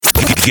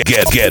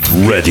Get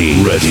ready.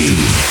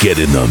 Get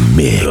in the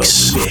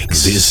mix.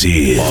 This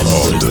is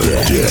On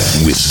The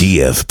Deck with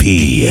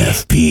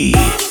DFP.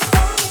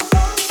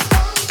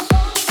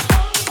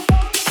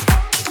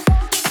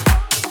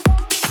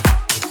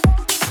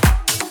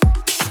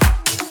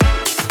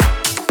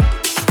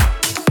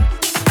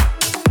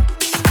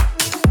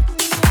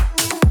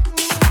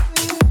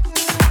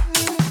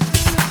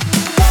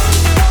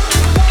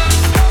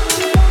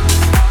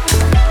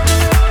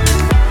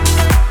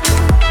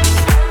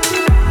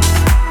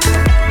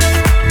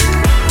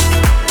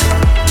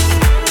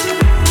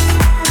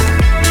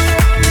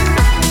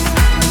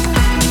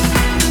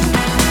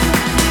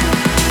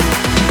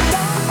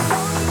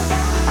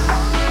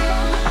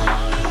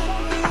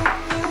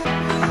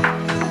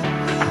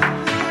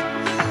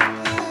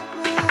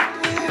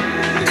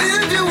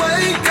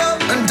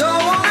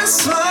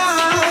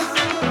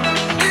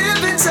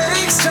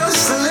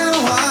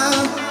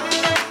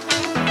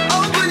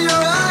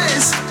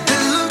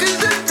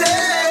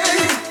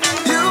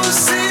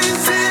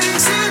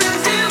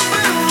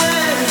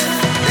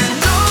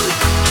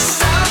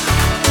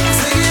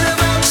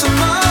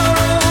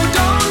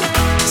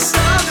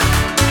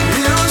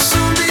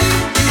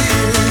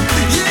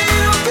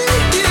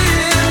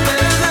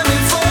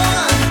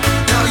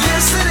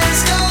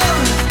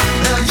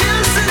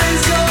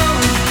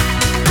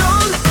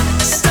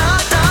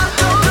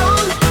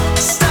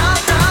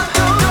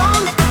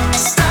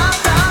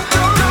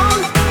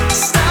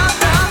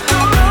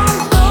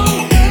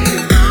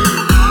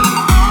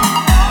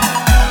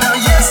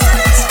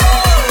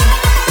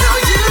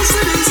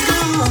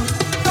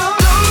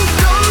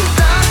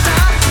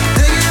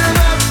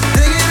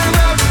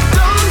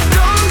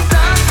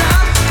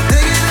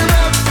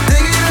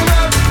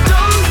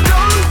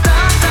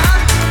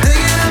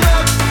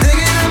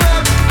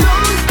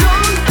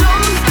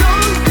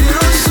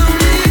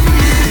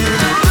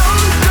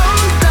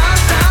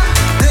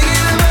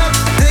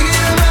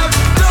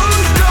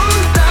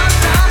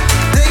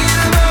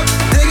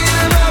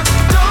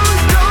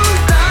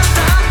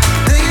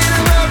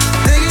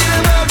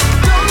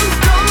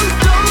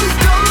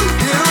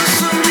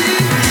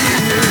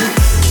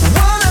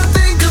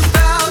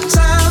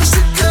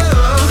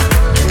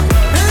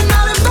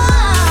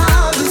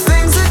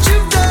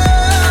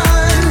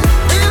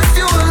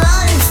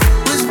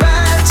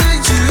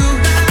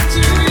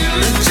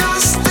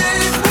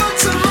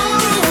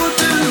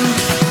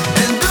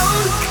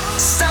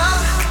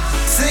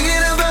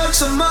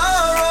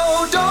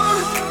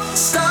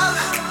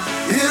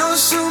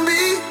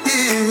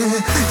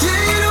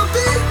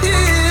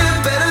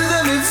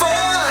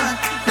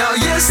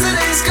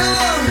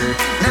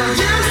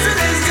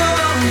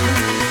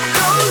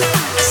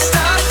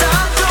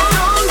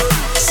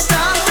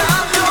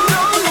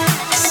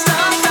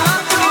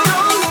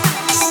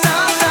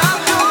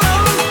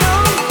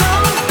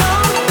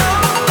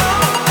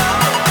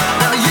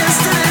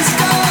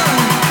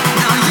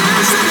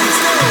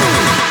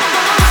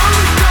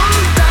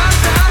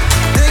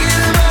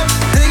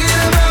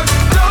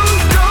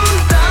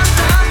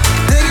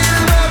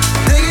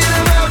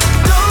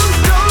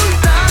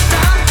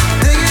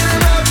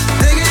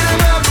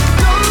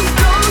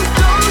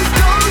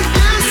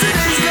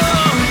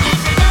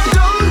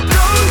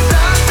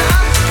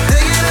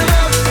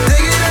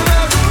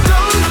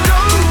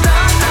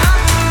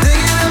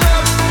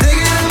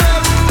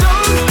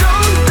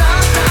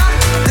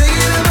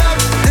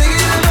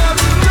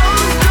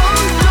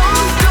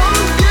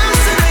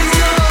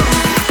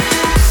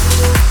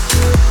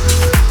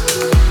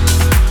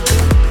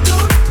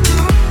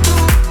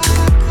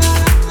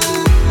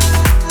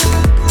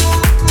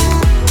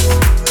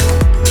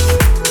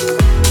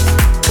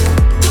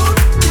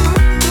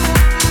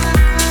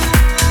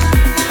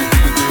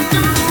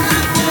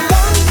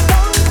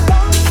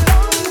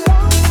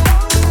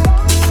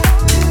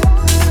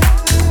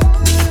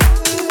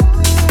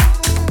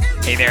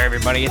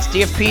 It's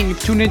DFP and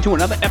you've tuned into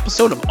another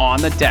episode of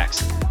On The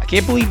Decks. I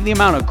can't believe the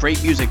amount of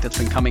great music that's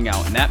been coming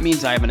out, and that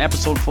means I have an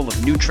episode full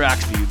of new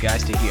tracks for you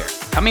guys to hear.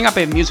 Coming up,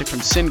 I have music from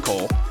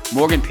Sincole,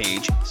 Morgan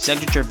Page,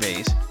 Cedric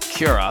Gervais,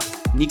 Cura,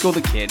 Nico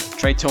the Kid,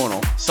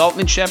 Tritonal, Sultan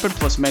and Shepherd,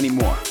 plus many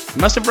more.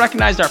 You must have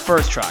recognized our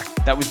first track.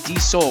 That was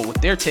D-Soul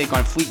with their take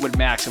on Fleetwood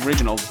Mac's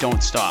original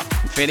Don't Stop.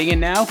 And fading in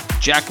now,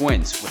 Jack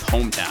Wins with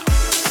Hometown.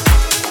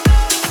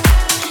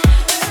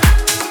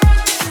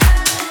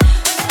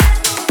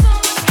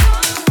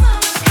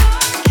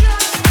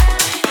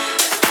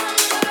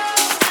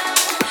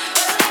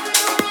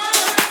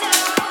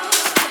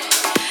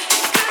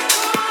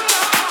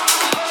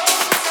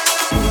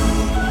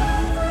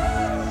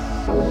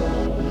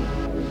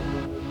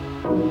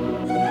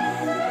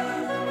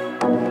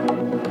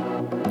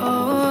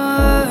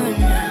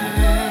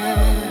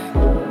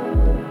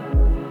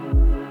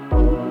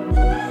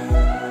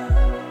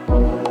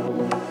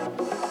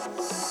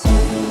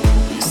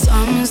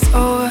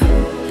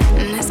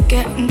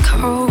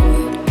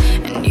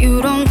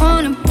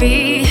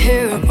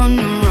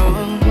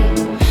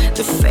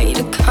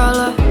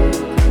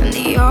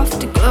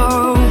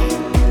 Afterglow,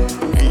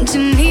 and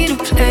you need a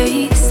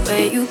place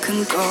where you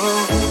can go.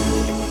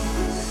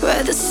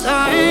 where the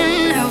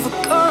sun never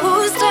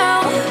goes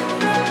down.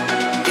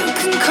 You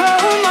can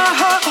call my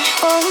heart a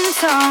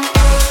hometown.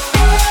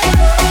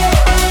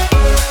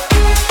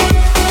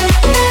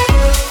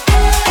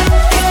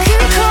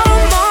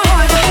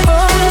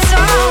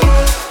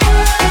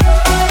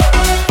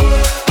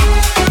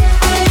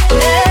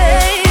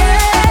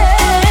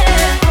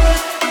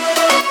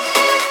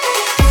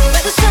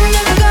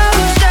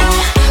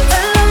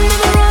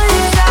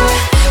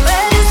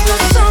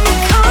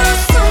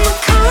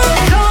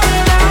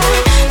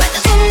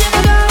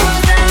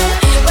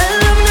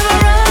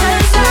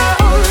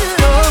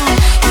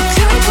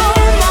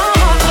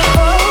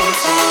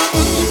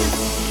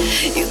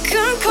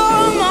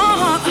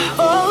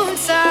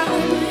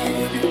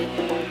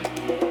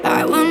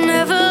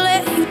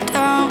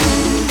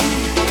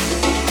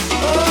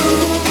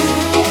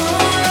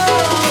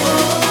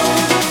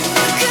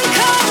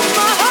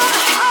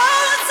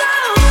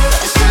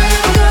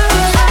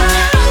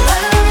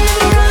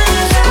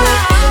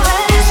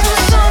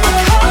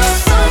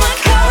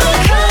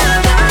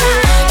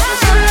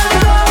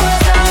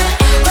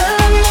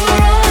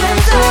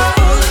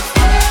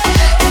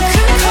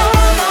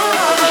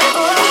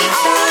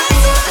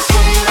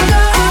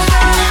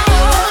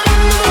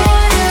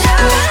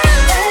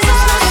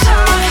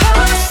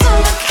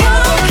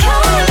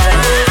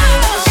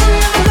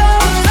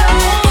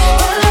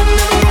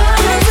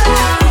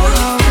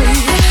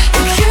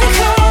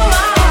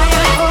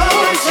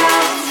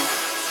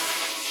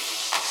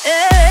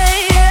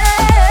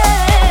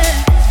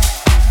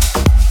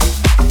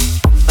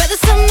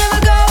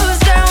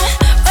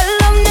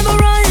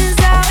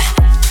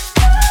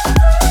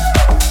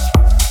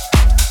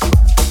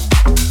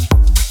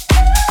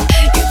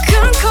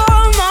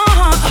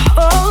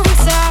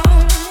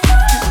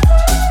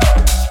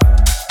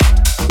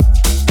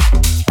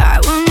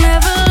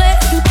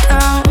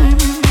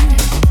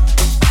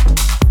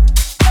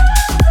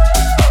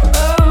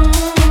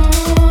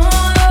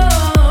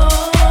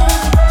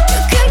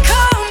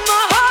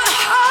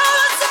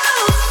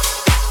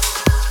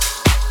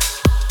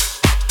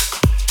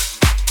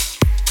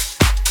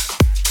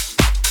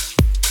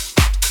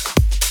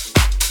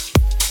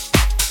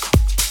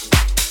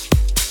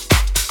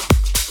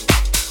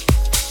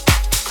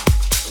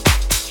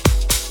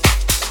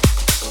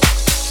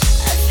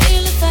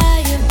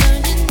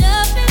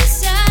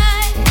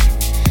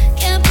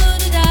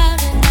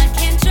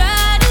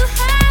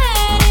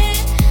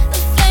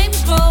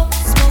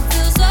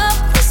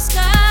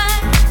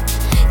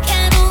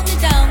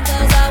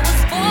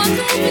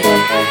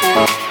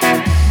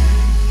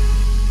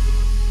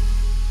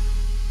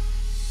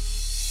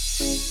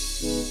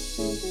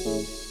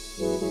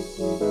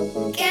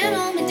 Can't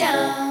hold me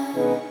down.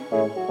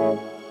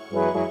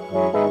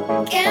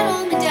 Can't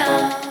hold me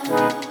down.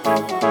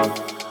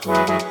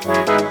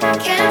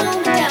 Can't hold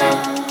me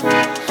down.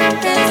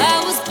 'Cause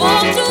I was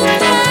born to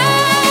fly.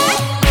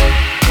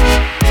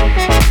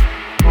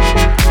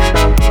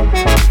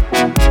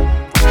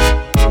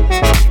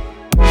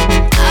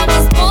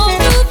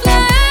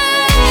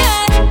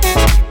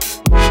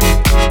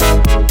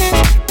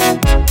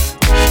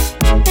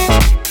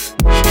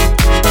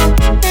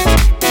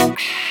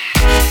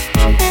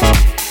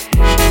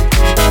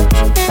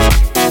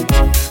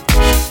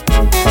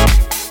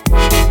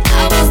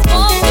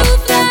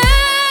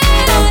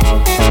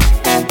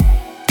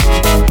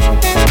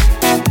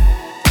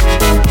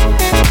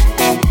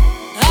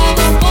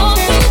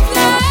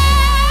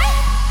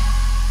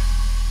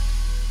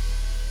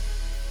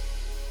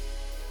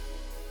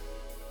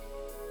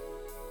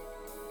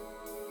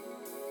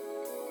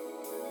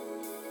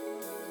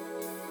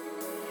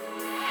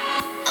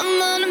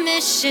 I'm on a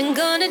mission,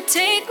 gonna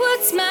take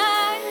what's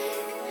mine.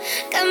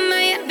 Got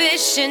my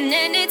ambition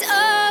and it's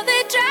all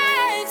that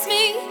drives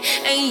me.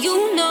 And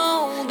you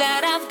know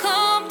that I've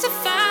come to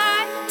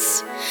fight.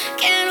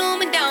 Can't hold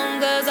me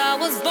down 'cause I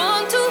was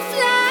born to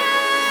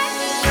fly.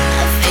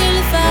 I feel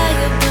a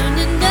fire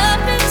burning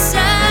up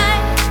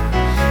inside.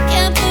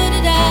 Can't put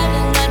it out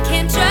and I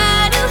can't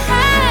try to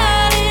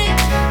hide it.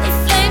 The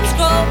flames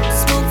grow,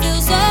 smoke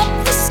fills up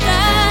the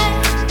sky.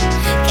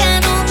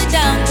 Can't hold me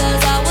down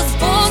 'cause I was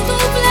born to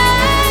fly.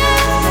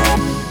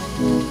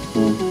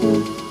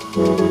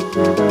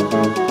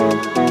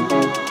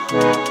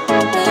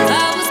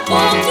 I was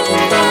born to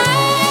fly.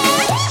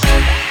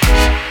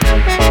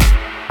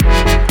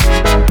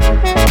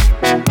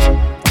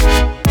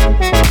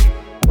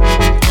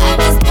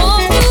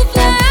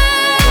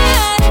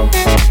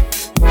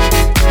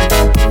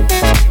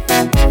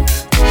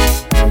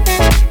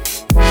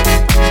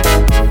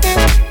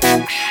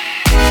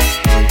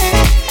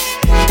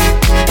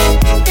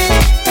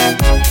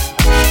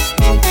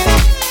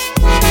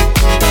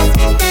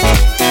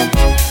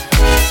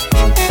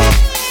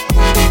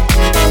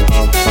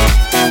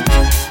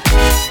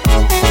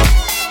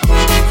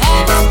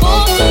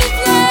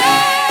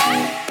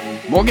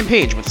 Morgan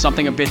Page with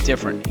something a bit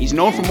different. He's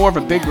known for more of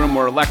a big room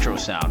or electro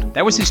sound.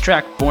 That was his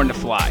track Born to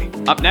Fly.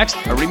 Up next,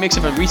 a remix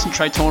of a recent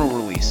Tritonal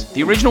release.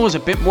 The original was a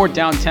bit more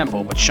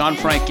down-tempo, but Sean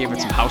Frank gave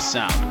it some house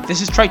sound. This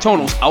is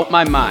Tritonal's Out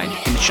My Mind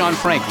in the Sean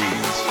Frank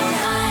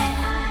remix.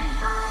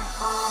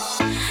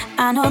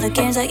 I know the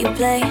games that you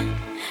play,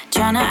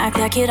 trying to act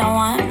like you don't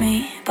want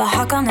me. But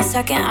how come the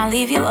second I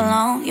leave you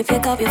alone, you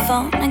pick up your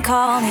phone and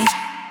call me?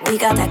 We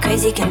got that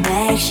crazy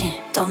connection,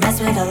 don't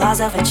mess with the laws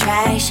of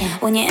attraction.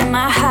 When you're in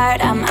my heart,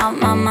 I'm out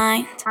my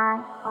mind.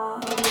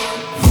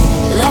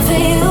 Love for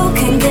you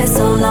can get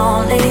so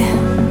lonely,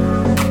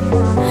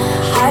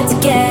 hard to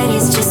get,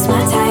 it's just my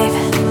type.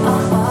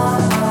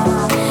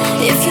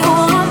 If you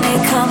want me,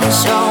 come and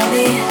show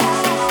me.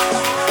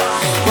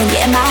 When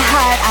you're in my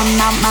heart, I'm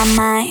out my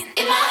mind.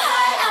 In my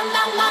heart, I'm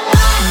out my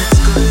mind.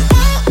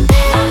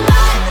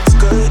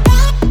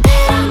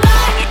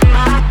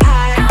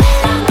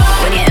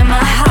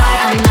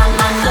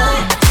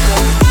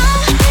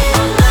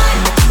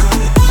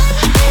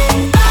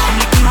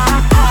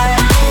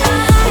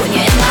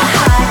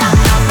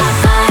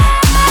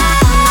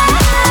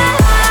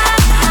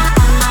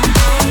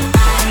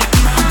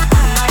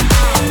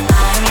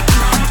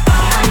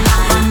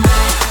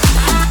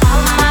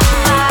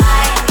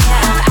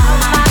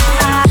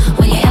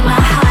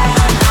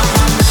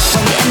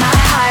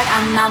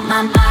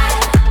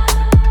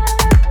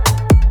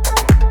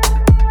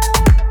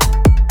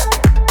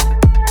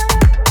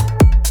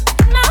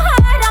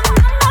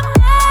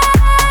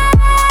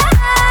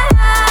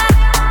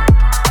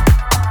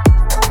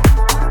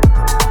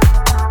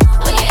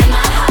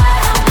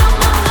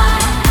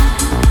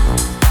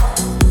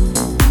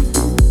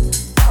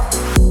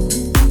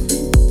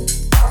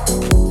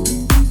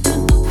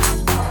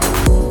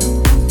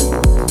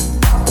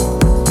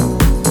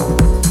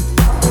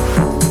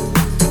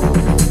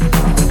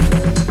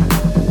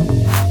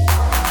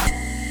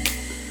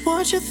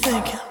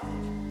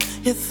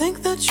 You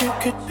think that you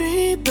could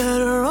be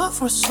better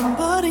off with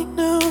somebody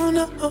new?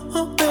 No,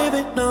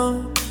 baby,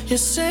 no. You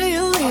say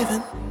you're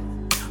leaving.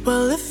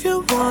 Well, if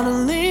you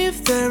wanna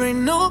leave, there ain't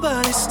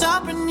nobody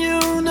stopping you.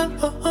 No,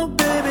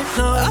 baby,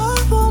 no.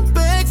 I won't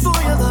beg for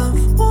your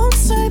love, won't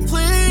say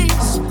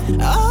please.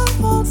 I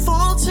won't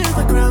fall to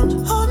the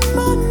ground on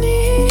my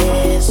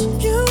knees.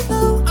 You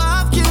know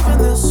I've given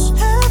this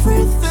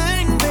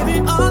everything, baby,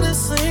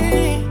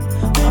 honestly.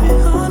 Baby,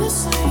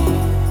 honestly.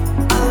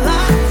 I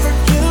lie for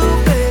you,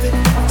 baby.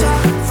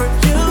 Die for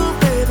you,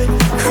 baby.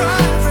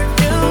 Cry for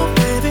you,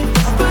 baby.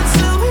 But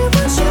tell me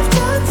what you've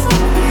done for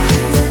me.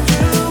 For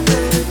you,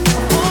 baby.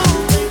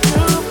 Only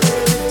you,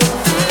 baby.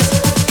 This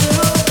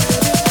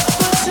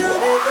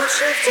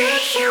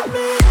is you,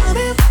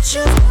 baby. But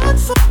tell me what you've done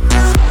for me.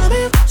 Tell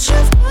me what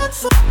you've done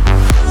for me.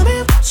 Tell me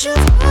what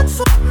you've done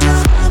for me.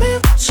 Tell me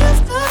what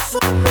you've done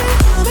for me.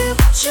 Tell me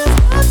what you've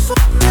done for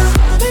me.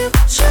 Tell me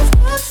what you've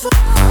done for me. Tell me what you've done for me.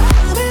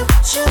 Tell me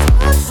what you've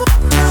done for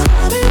me.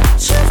 Tell me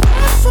what you've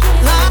done for me.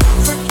 Lie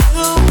for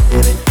you,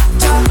 baby.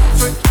 Die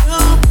for you,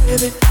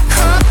 baby.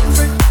 Cry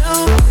for you,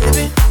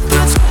 baby.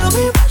 But tell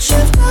me what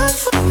you've done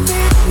for me.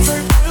 For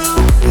you,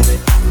 baby.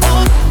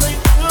 Only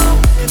you,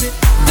 baby.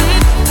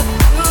 Think of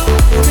you,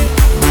 baby.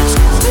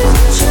 Tell me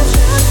what you've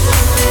done for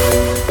me.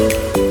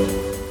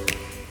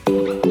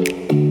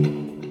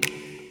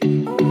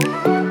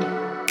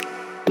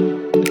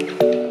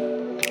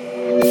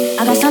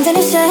 I got something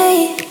to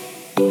say,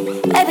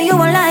 maybe you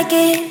won't like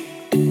it,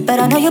 but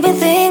I know you've been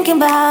thinking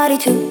about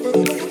it too.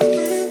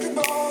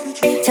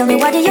 Tell me,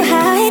 why do you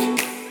hide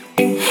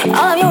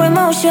all of your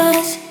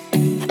emotions?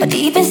 But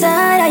deep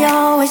inside I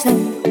always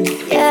knew,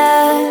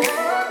 yeah.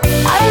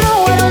 I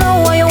don't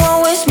know why you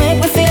always make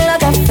me feel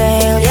like I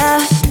failed,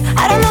 yeah.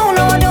 I don't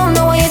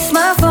know why it's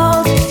my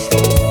fault.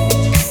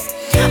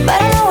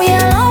 But I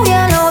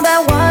know that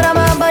what I'm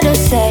about to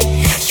say,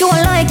 you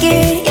won't like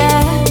it,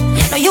 yeah.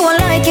 No, you won't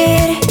like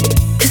it.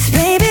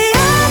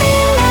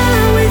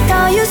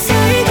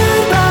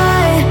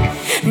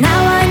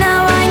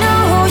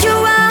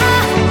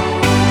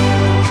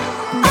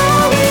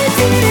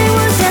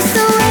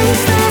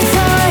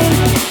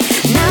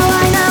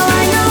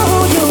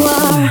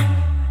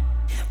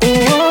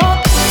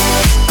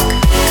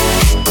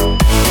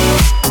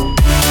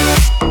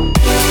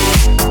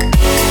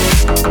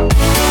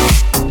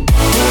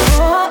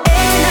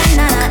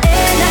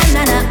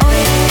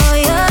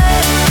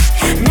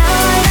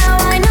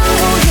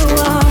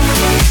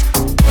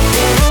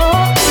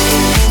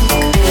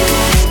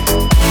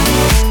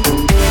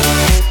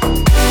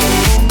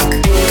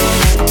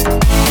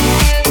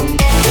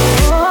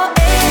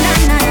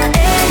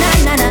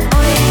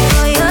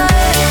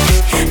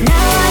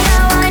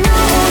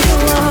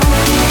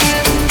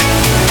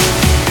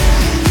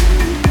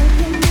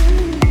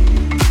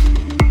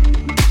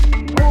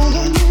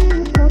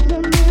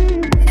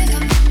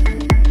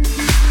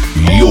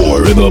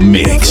 The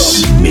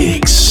mix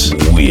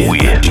with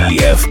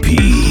DFP.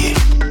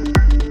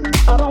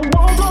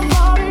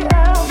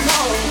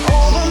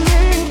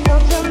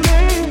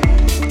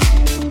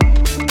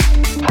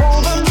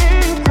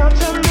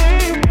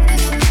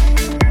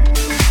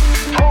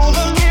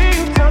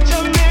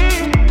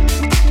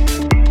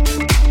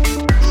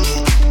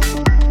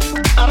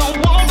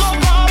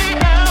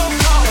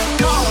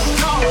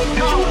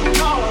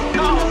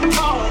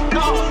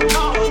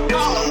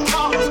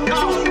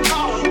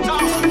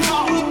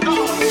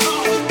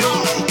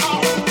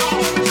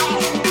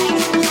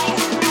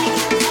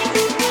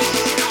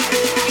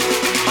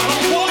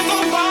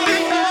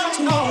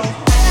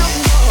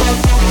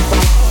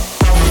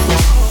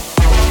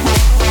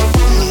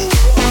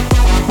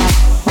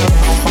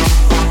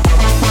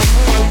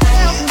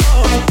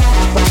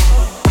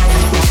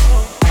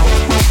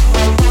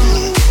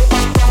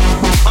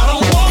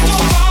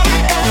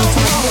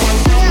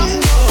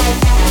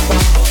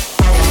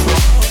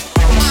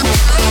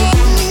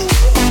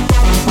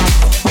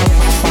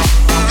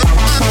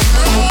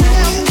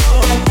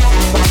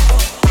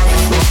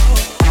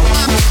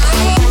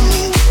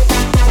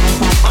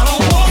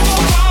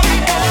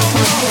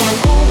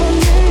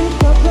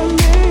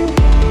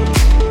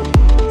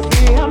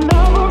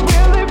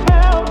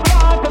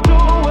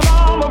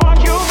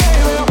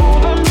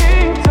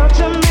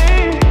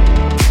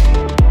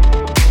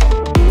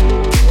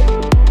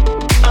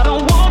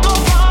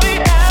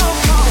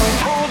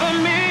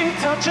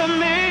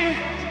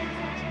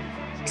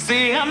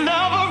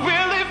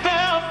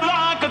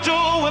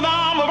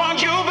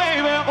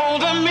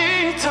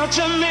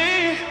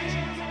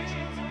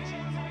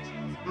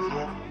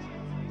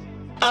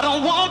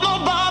 don't want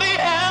nobody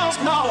else,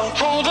 no,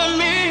 holding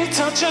me,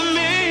 touching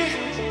me.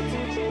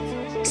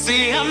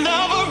 See, I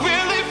never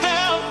really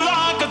felt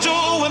like I do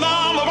when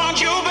I'm around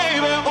you,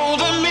 baby.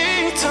 Holding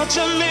me,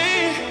 touching me.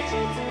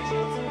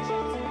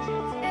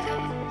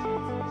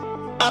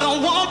 I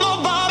don't want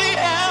nobody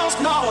else,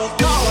 no,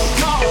 no,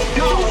 no,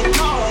 no,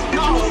 no,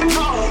 no,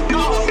 no,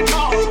 no,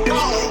 no,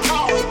 no, no,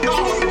 no,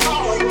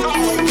 no, no,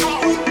 no,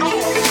 no.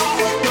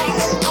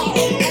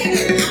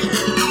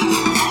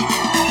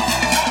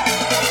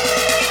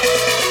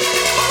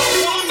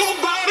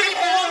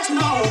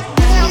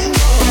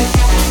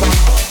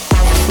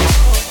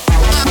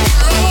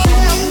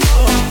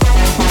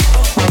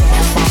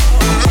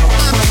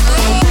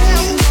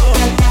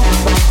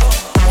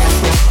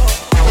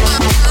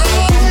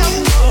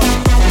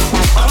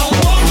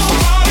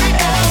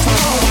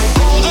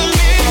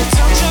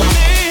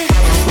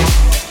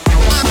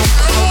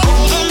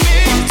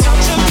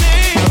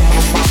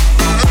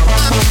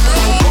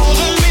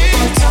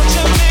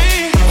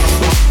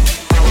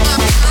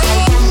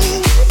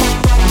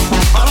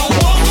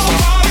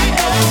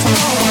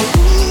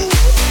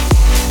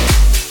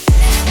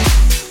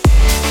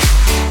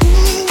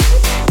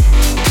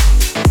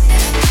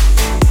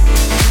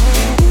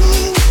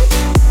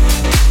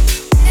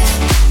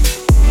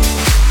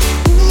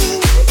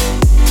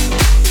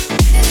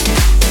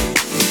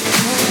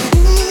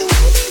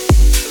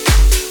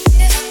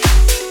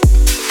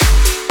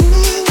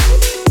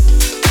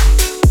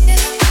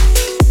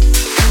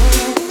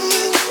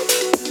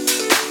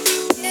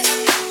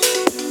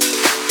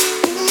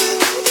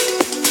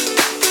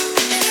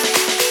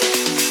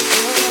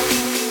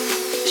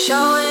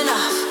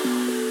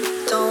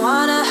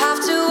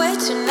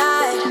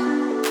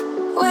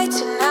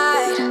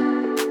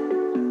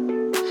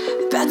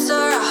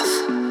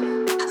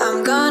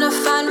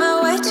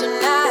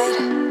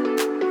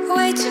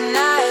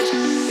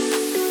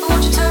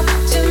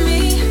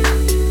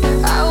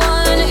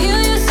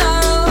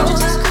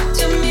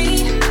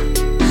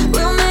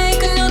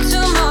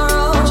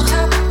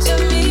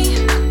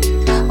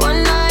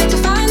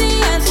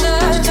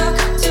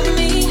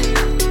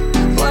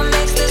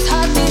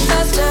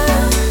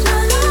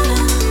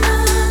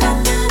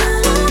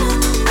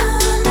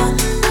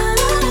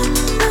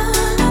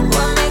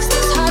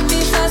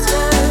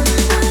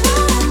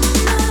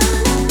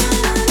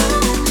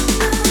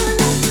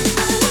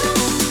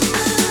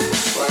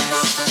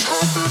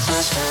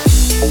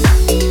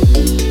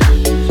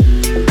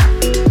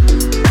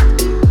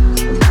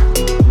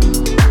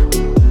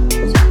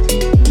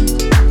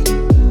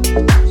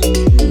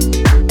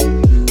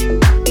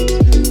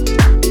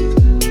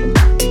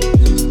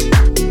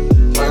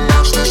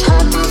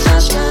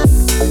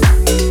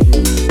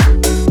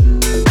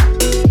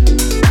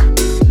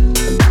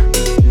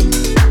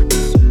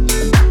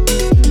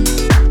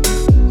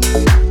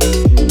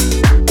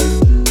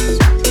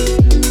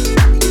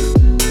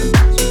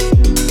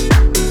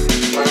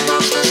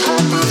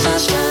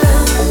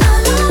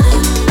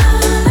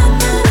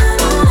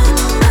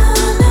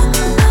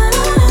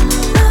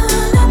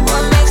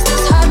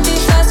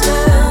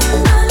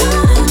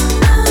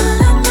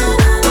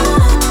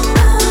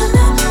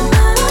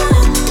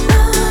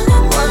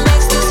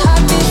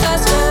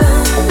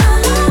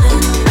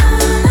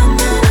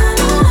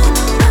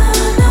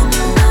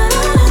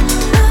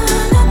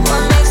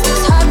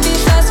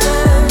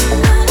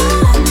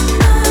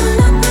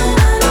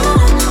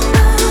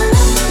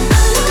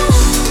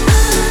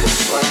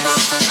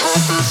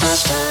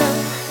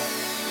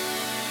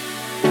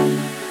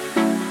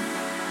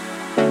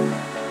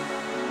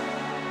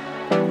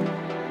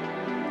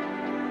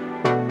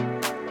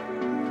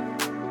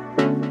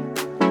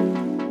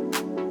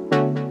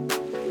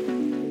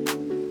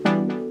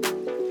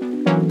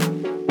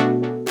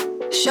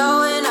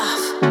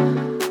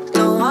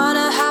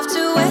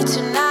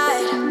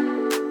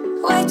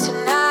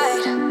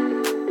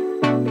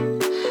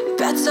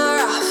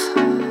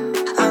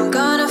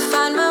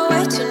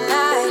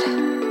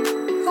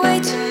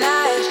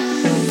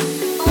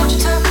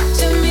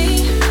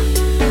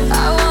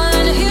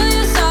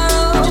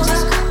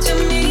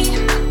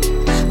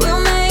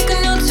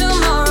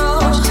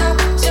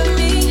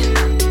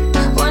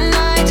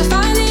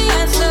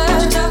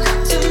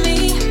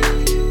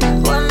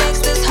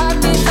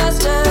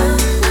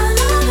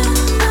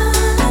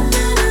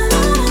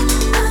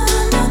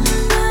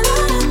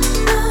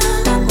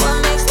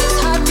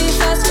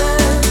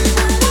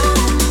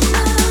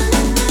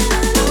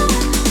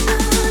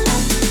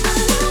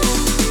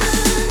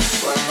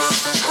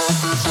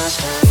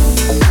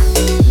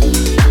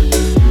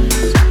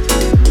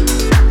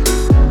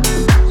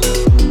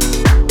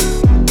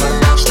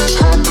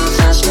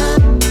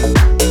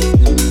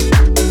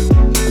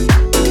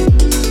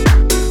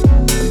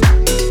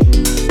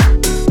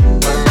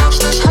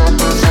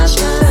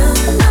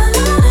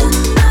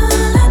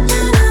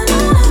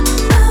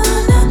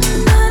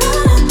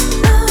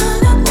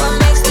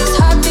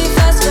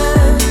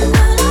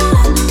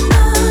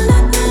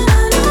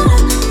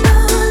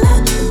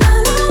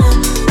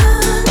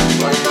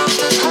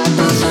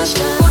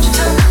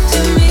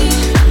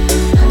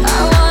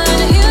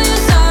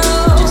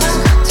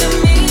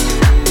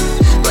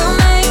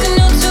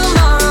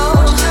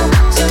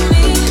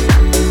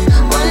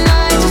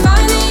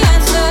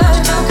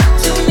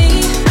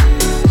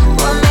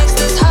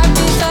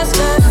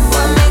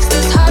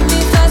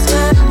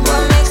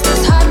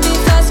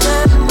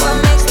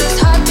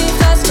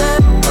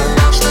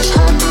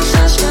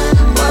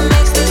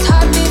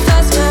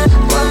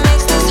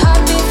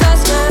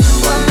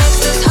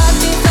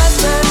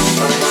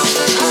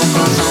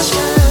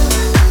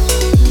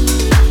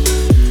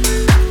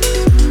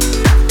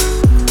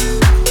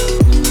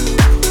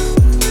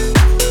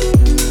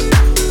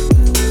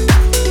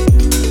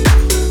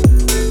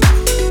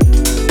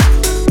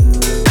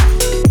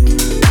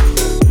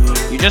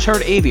 just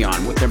heard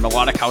Avion with their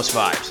melodic house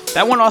vibes.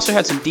 That one also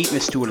had some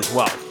deepness to it as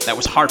well. That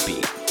was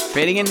Heartbeat.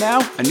 Fading in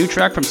now, a new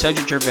track from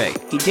Cedric Gervais.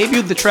 He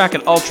debuted the track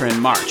at Ultra in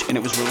March, and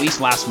it was released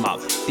last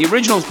month. The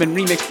original's been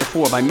remixed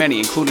before by many,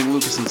 including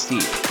Lucas and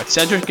Steve, but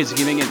Cedric is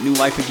giving it new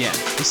life again.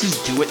 This is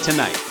Do It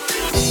Tonight.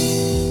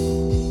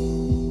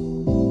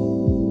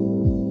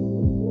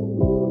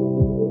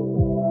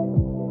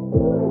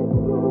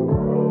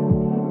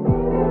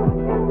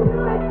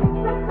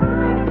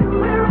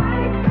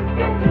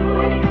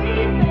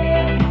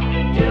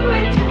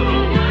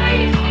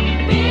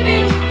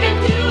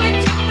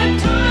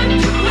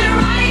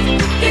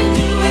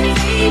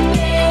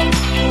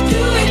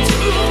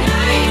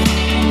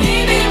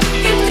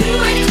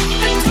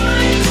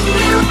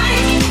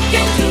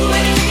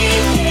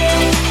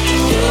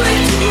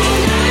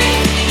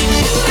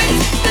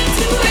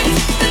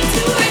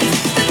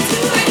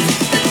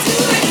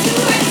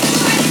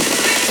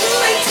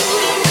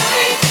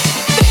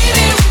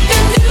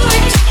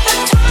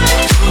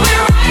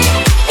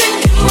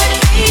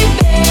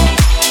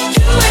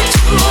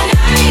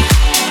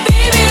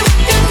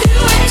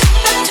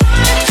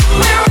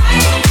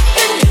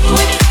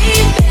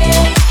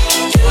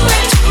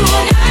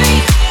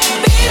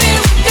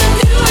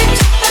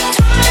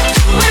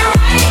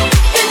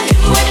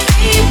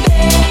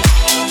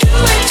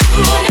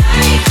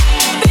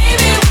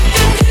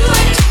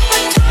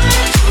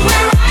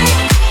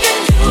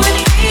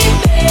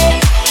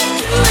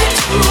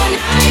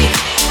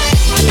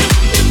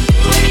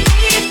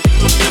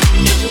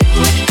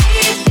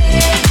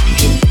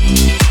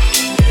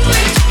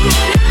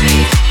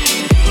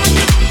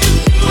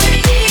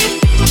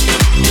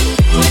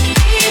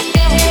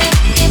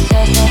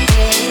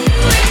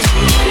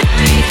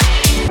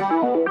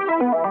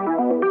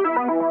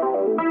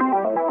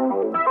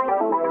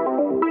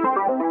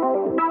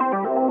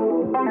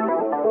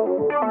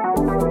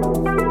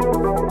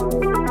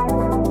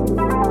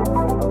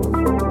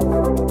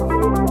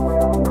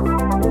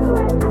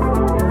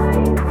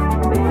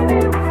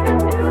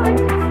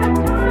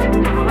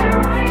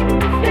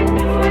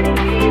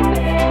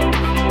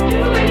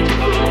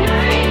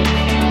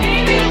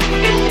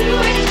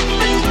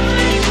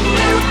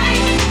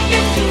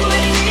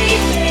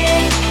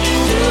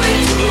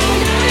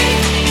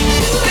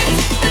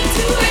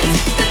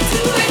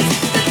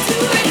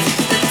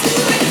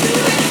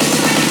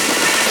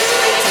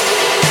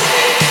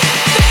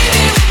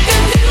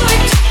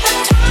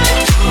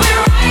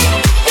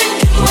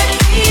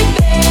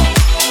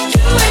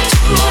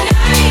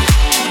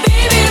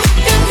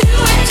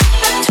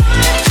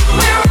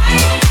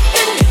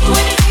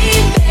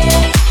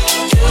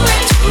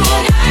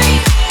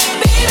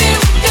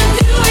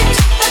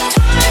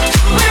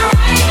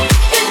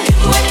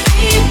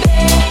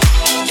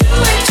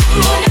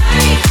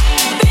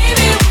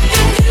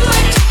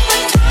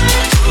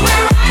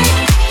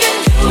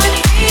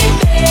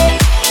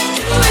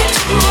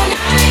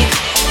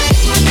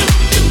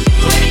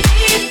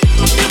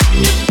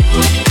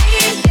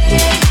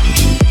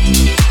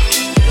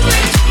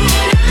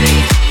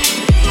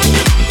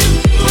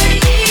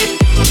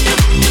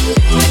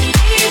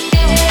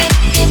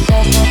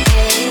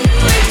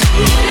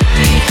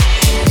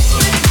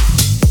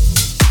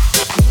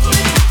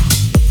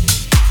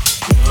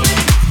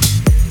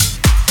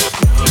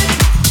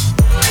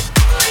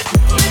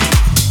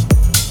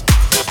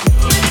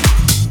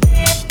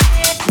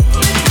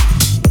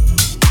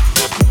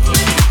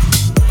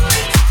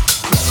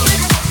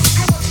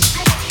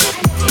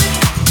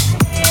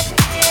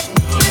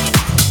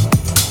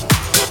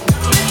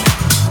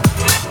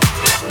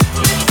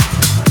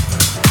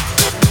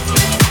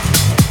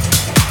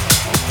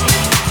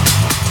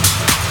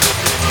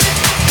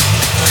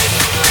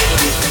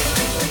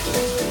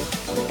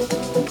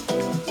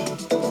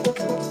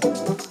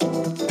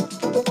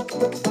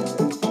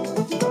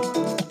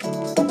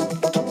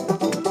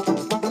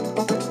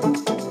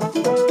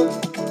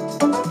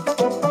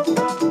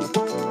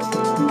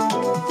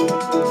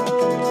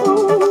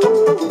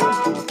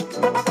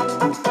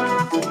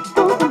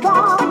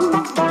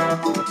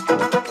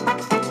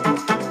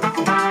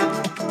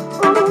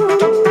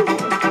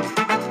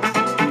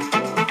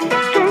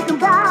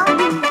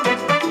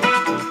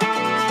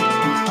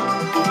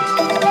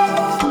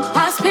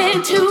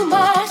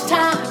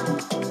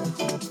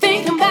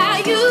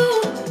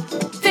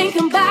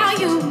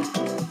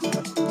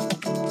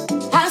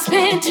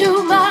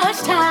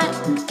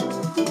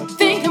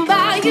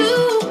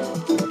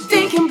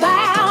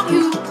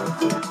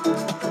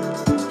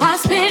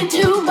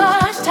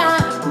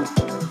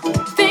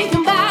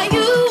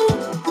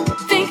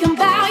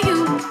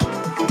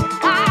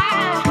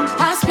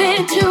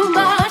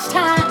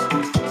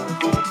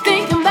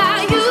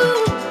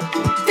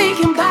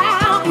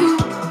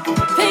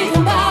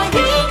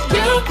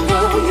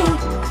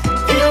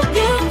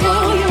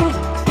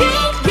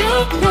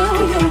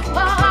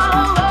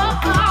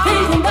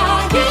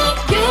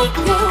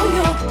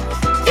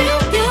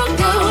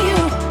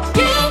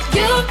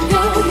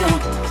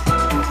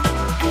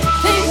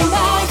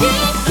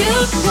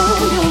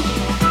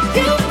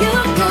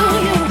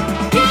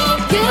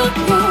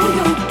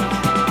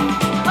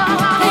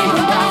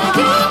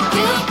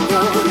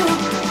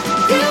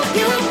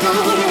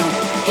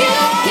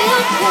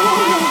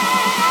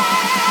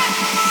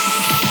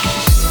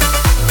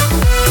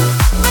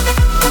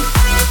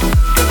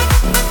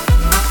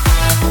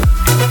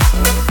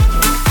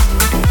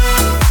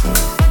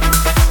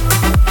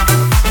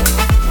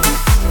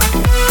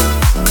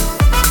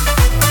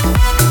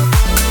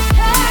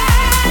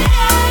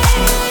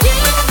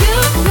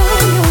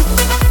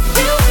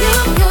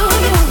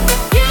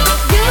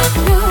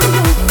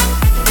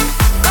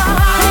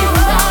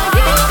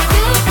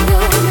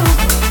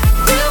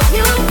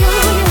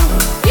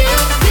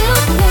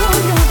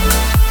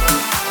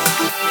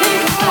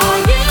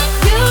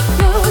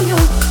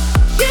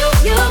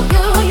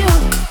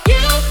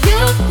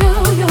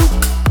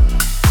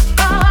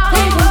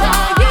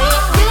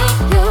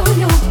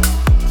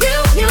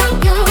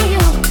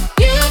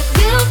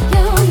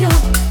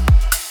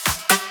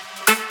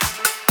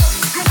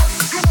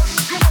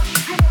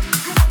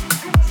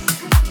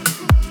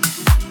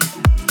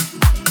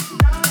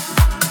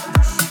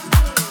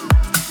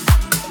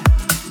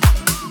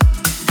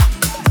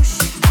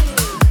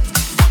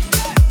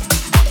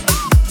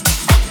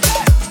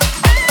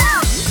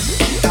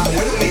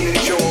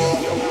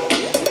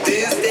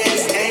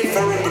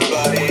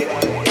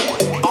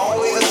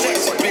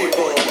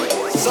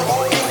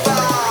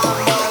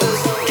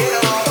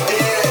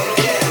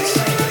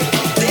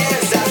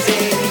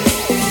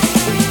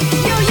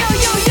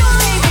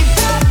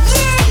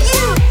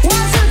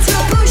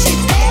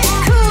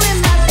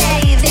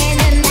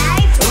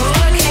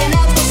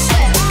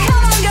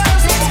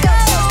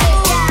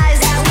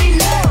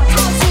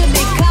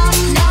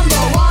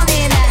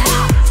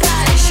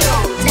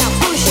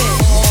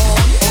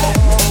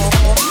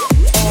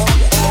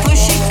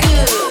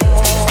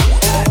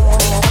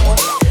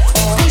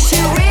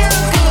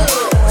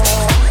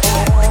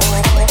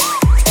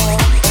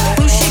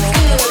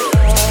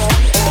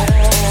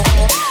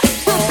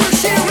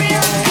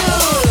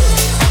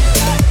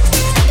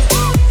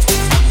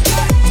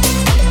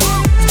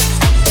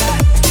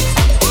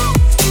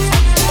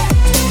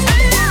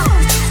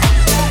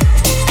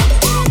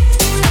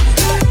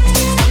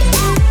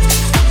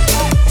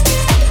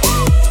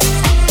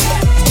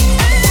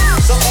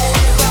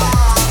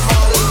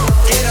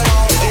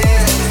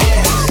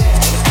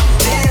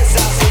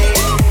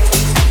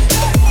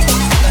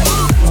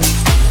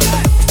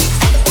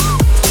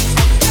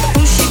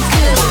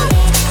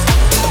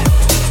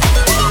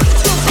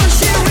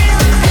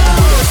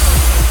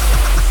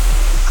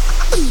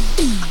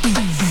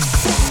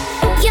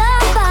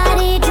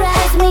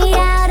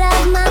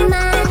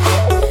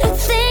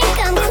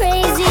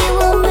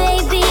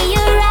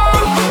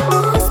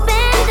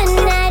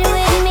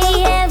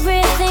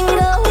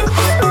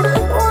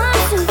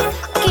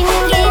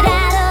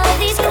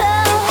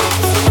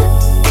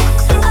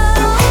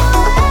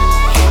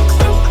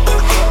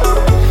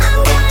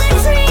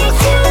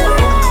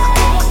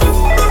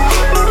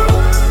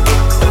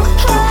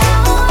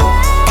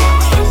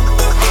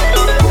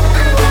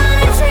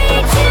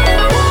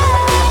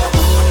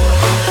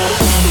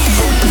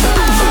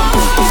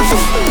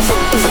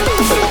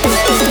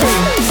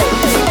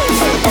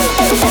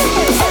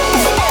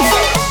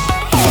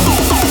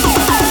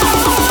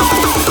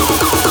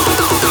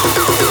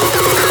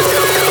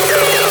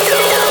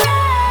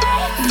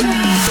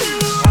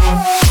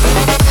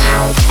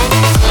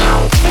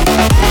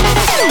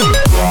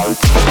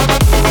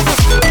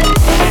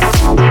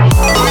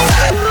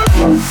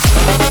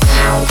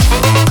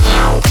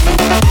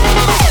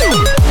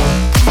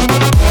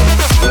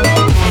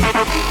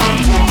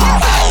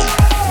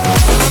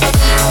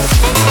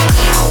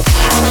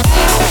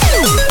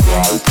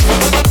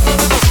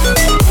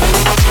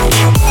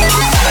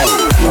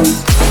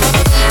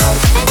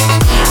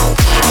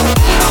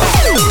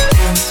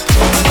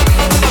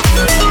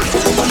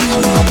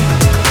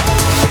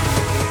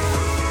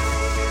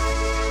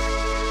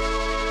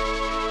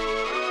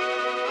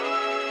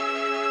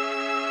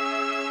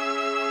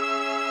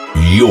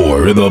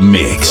 to the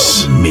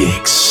mix.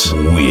 Mix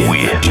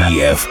with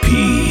DFP.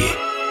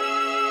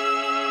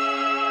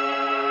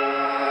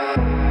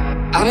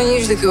 I don't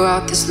usually go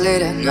out this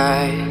late at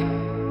night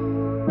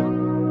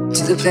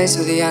to the place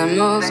where the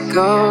animals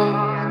go.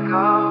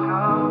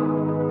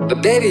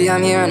 But baby,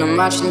 I'm here and I'm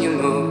watching you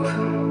move.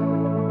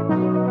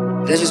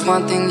 There's just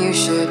one thing you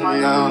should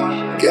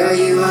know. Girl,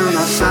 you are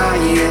my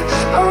fire,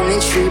 only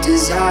true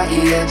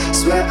desire.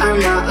 Swear I'm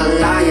not a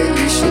liar,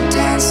 you should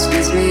dance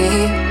with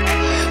me.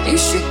 You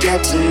should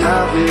get to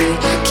know me,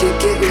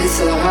 kick it with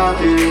the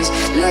homies.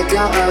 Let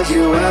go of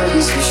your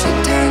worries, you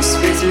should dance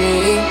with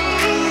me.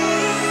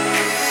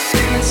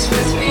 Dance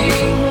with me,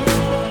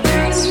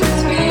 dance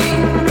with me,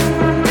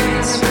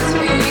 dance with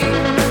me,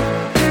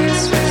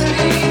 dance with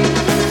me.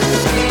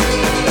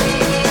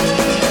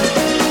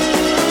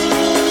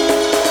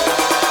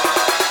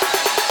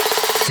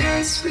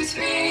 Dance with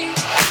me.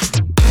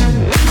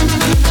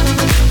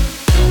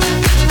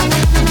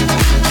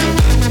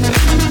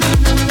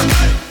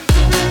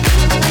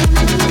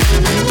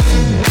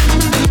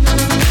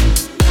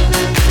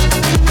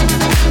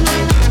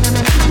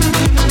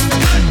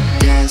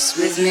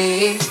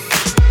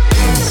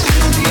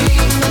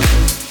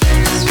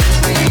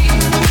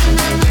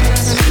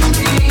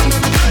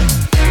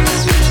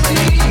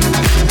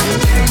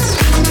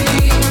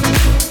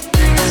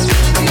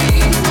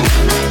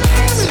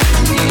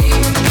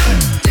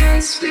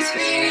 Dance with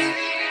me.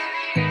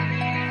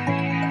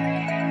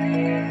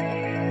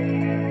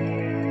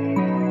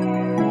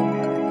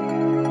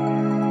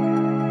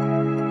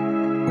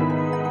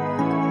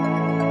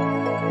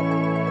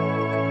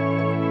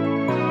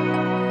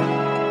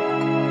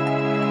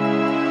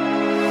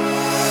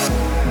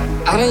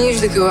 I don't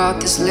usually go out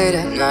this late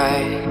at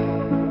night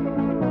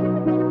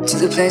to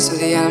the place where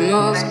the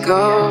animals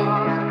go.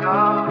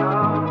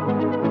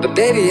 But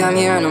baby, I'm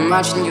here and I'm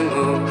watching you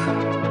move.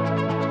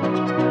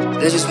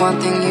 There's just one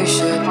thing you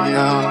should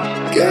know.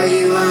 Girl,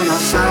 you are my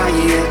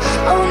fire,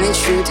 only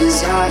true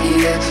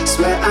desire.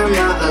 Swear I'm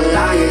not a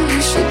liar,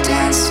 you should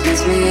dance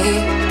with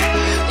me.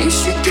 You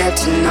should get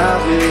to know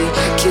me,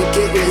 kick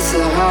it with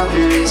the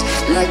homies.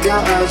 Let go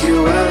of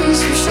your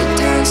worries, you should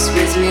dance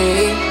with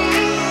me.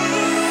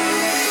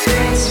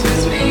 Dance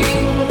with me,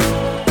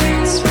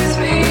 dance with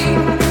me,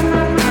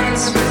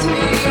 dance with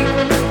me,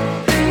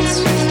 dance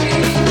with me.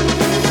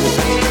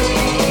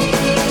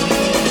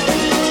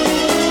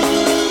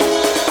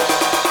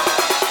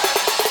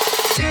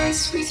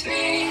 Dance with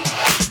me.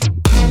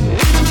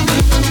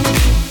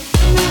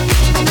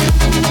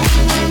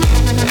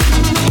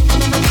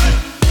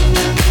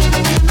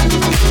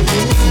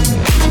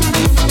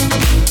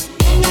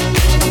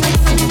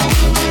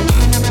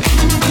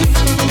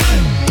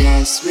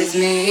 Dance with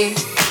me.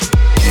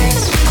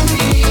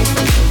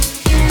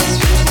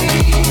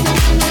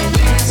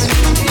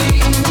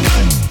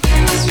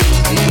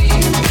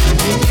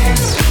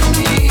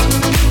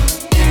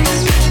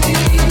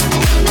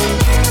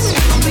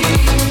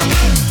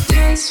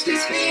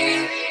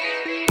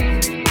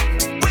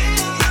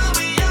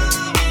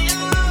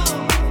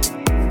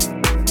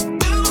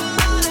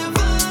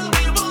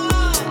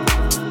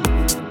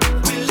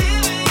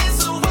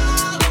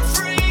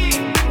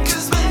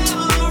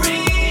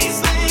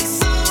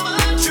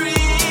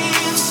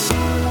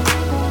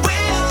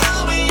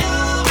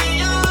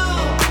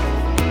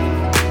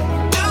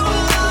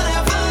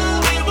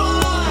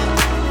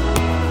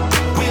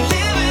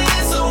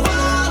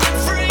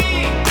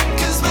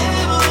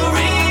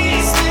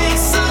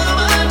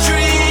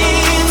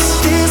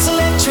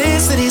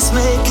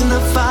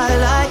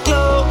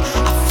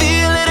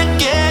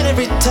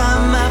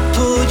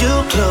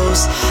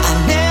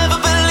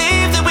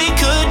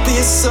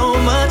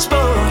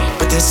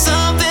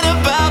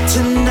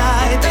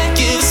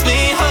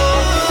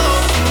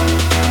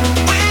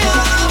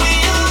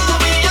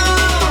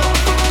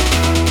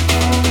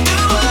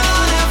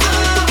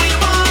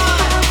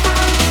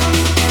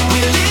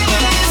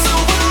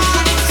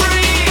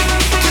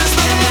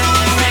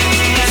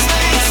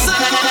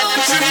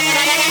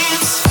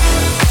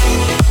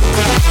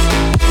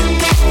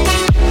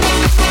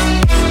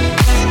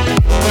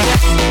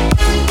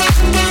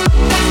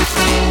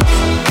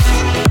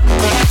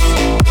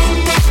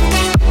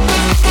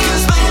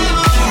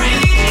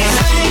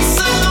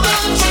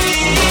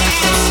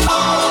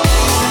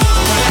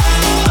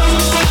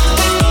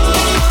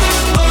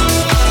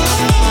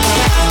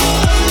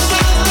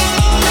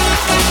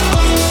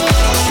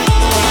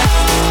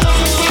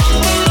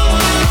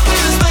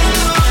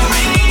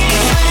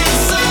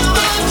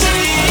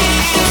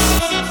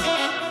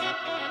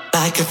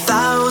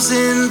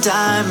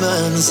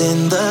 Diamonds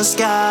in the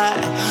sky,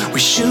 we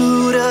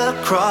shoot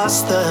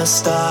across the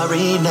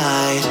starry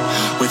night.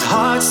 With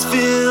hearts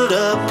filled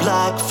up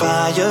like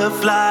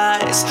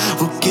fireflies,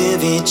 we'll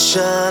give each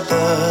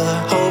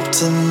other hope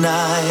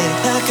tonight.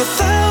 Like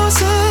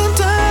 1,000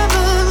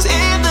 diamonds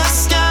in the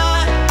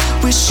sky,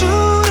 we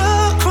shoot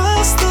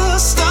across the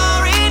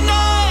starry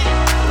night.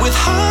 With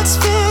hearts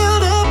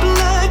filled up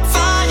like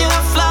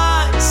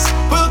fireflies,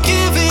 we'll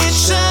give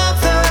each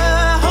other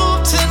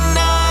hope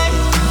tonight.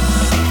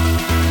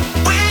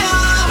 We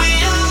are, we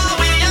are,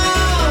 we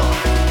are.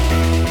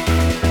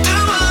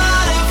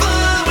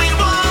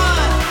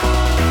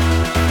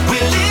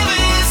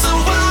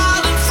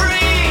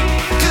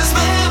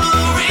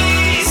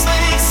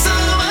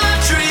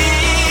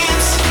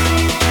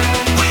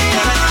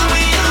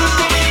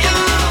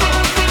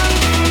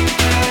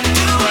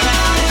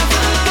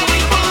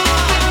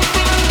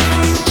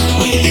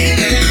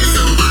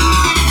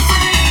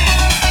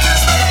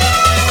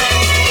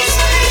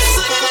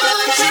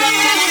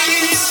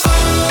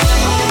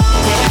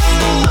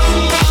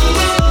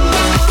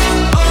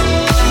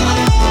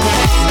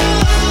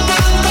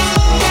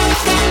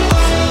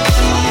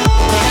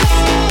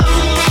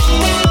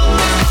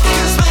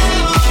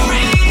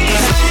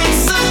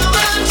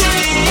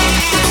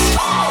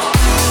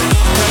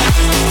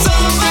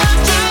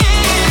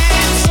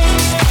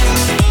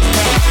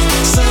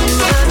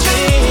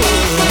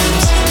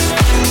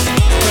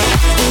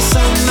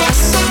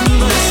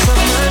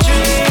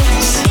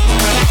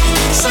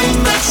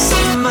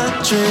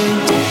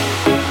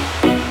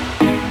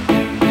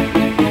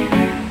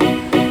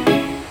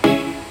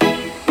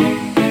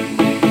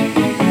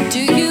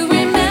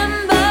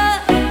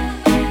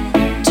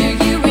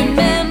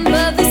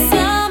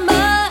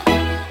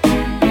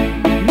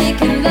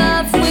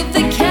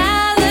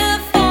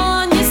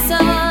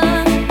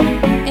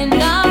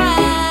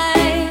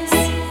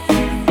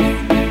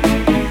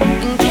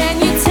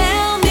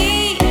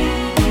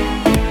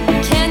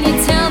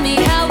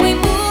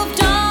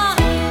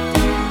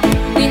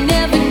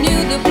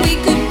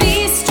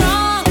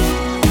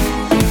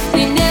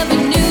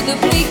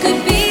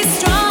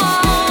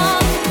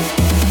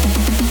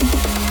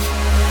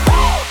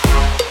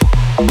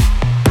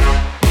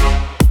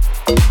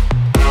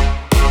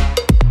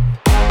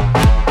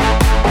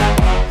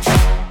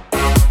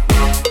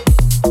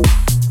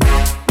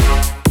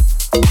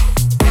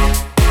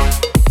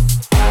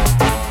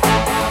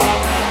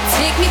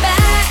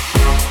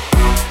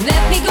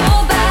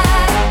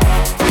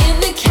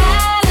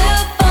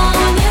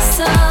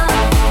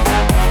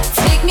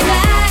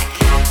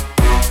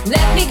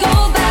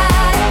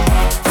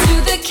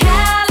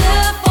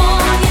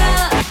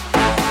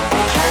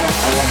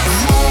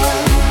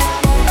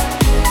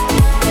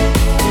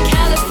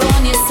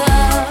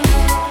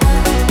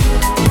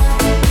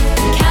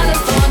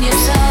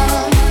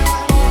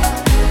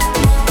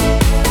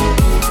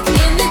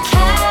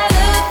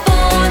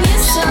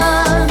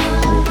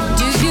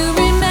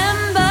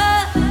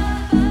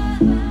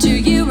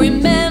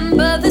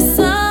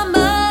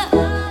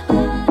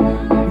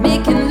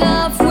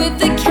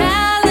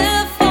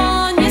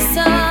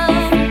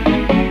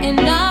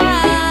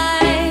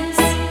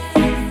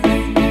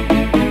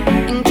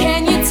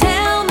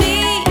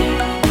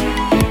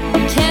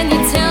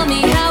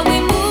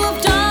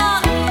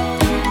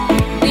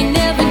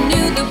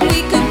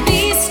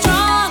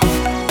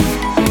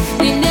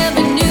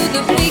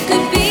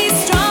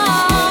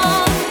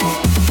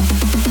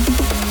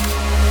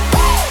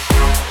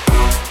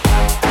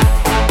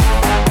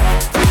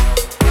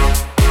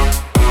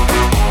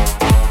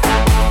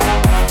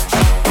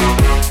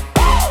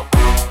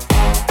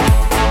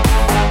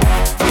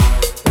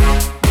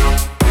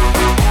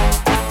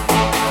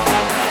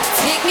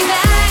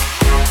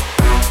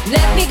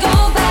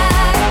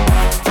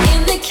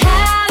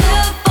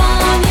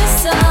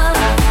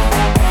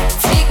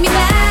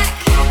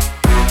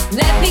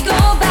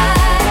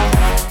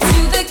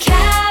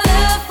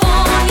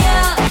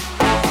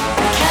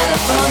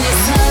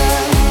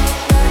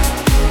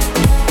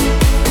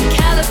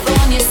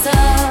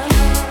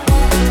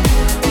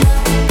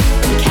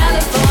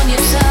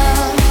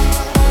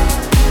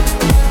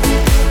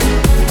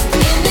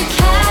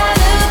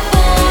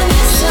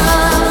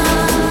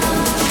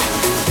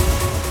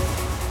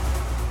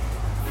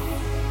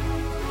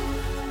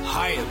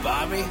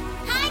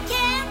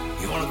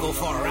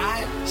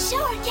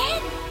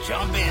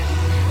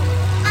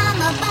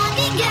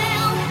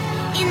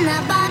 a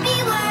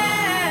Barbie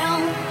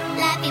world,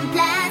 life in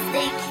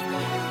plastic.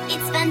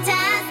 It's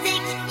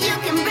fantastic. You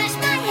can brush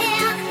my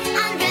hair,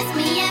 undress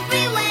me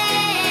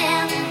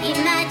everywhere.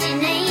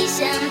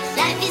 Imagination,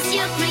 life is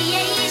your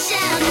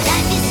creation.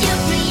 Life is your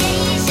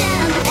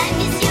creation. Life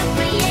is your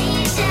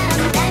creation.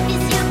 Life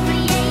is your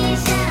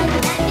creation.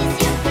 Life is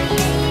your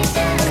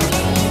creation.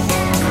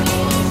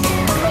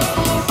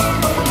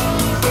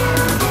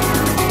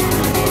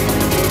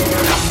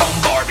 Come on,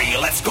 Barbie,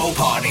 let's go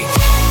party.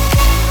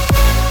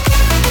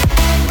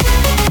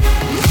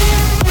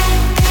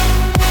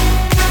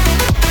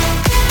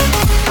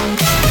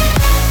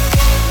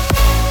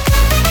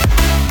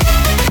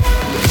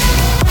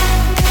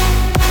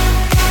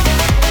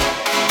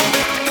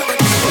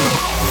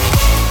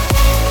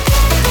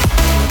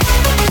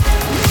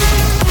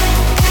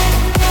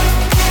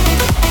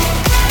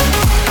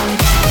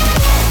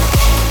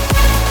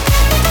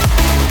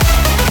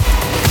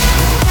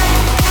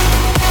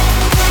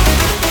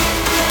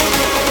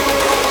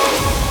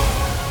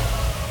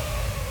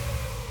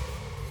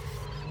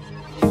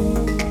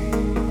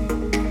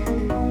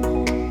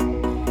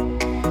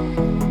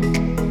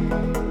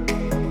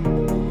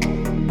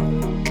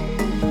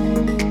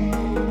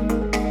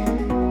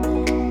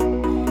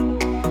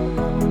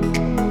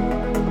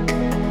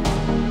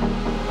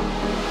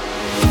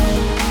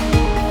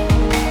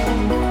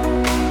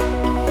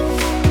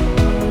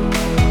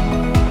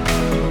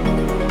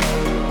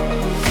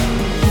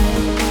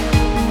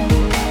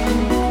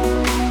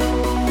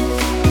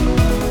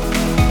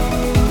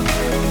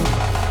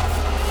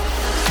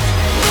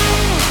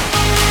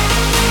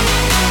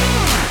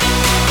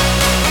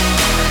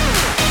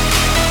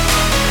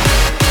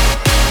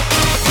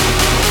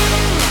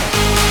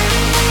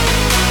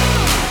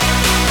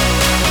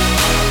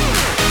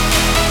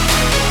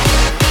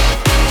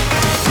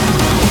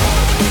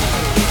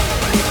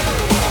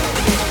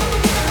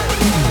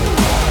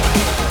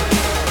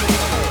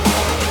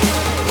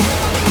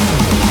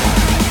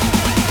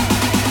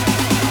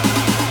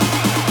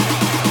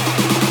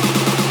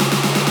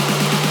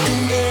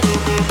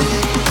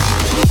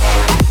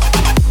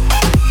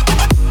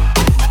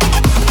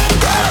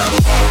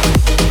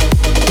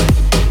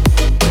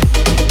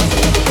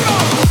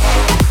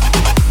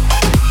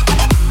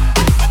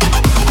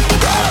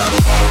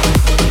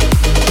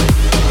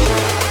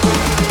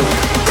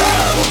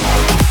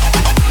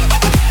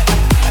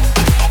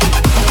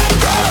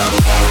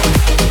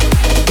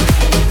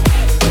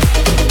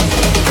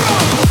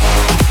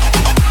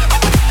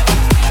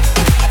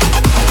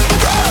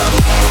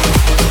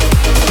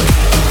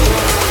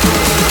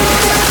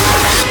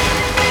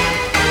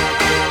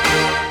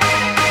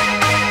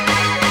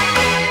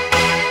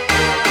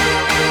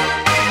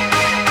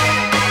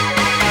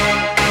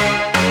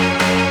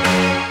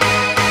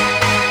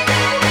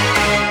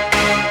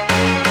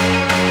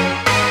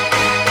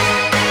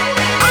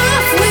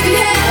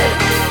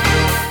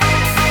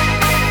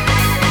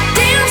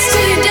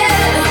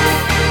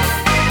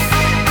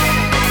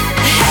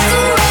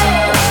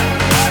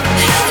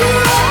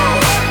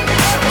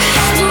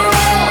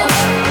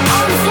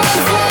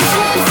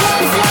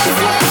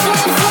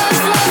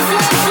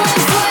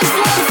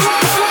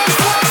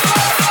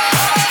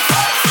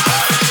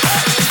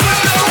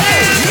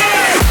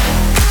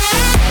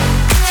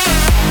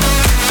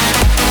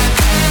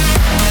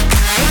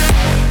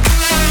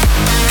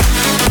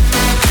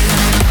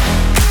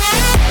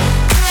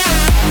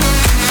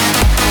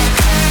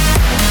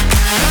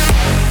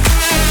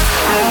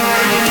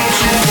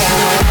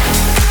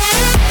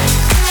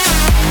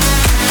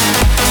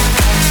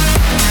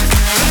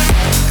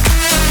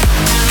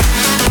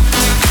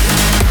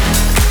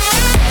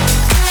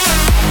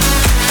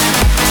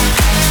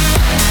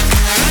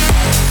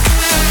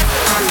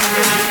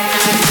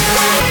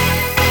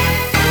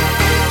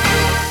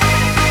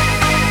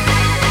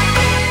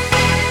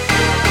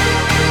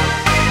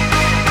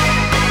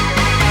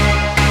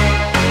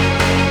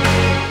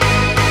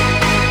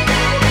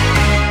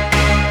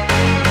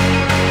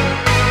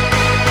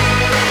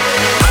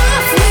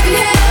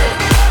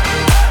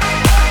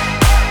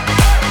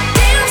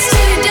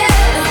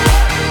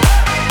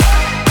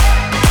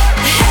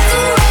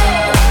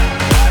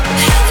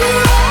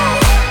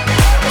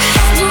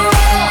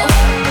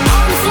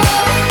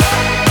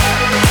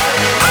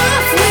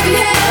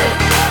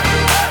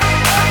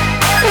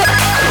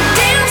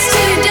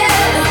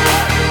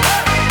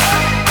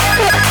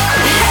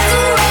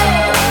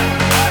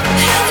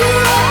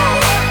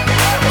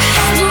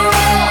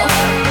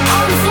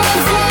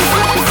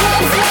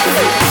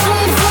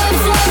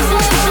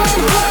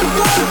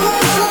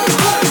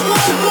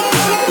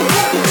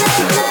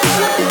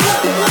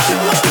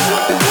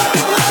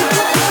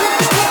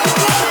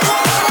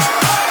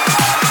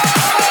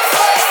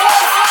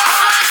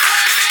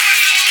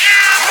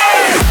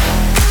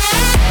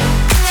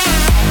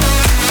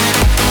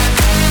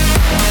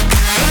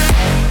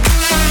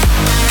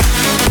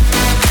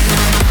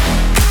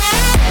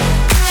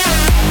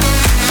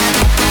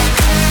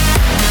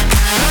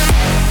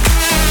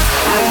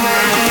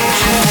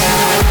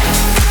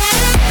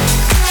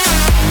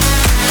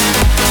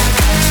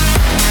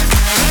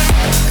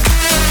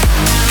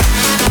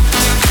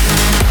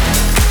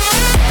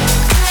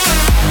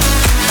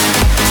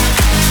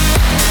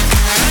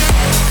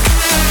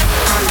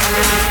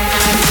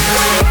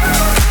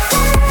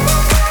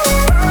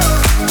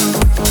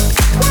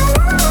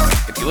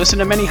 listen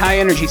to many high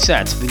energy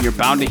sets, then you're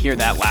bound to hear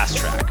that last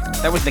track.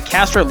 That was the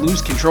Castro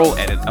Lose Control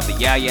edit of the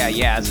Yeah Yeah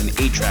Yeahs and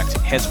 8-Track's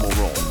Heads Will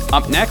Roll.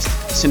 Up next,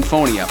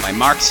 Sinfonia by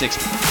Mark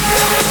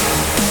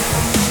Sixman.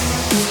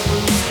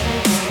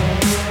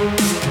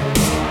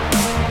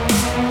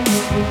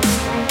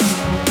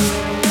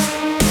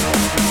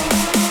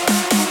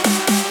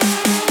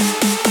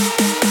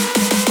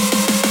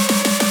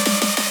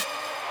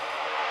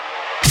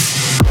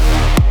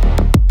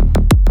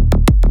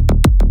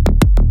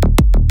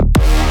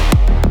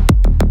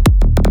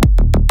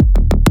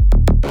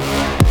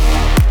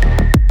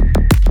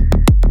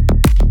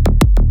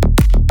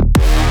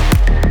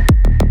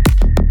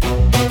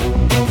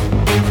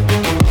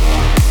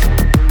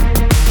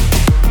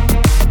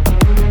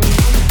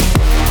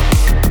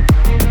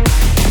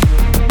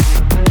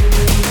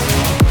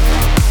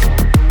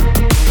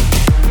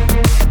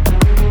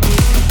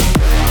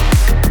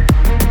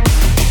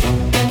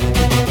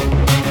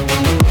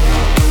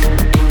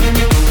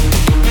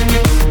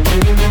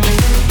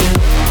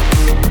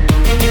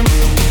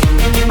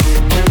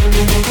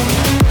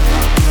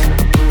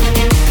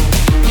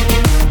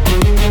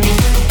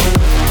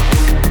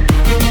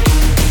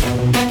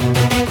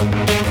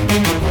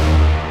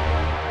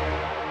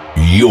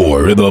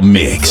 You're in the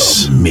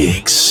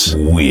mix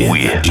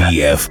with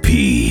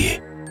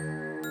DFP.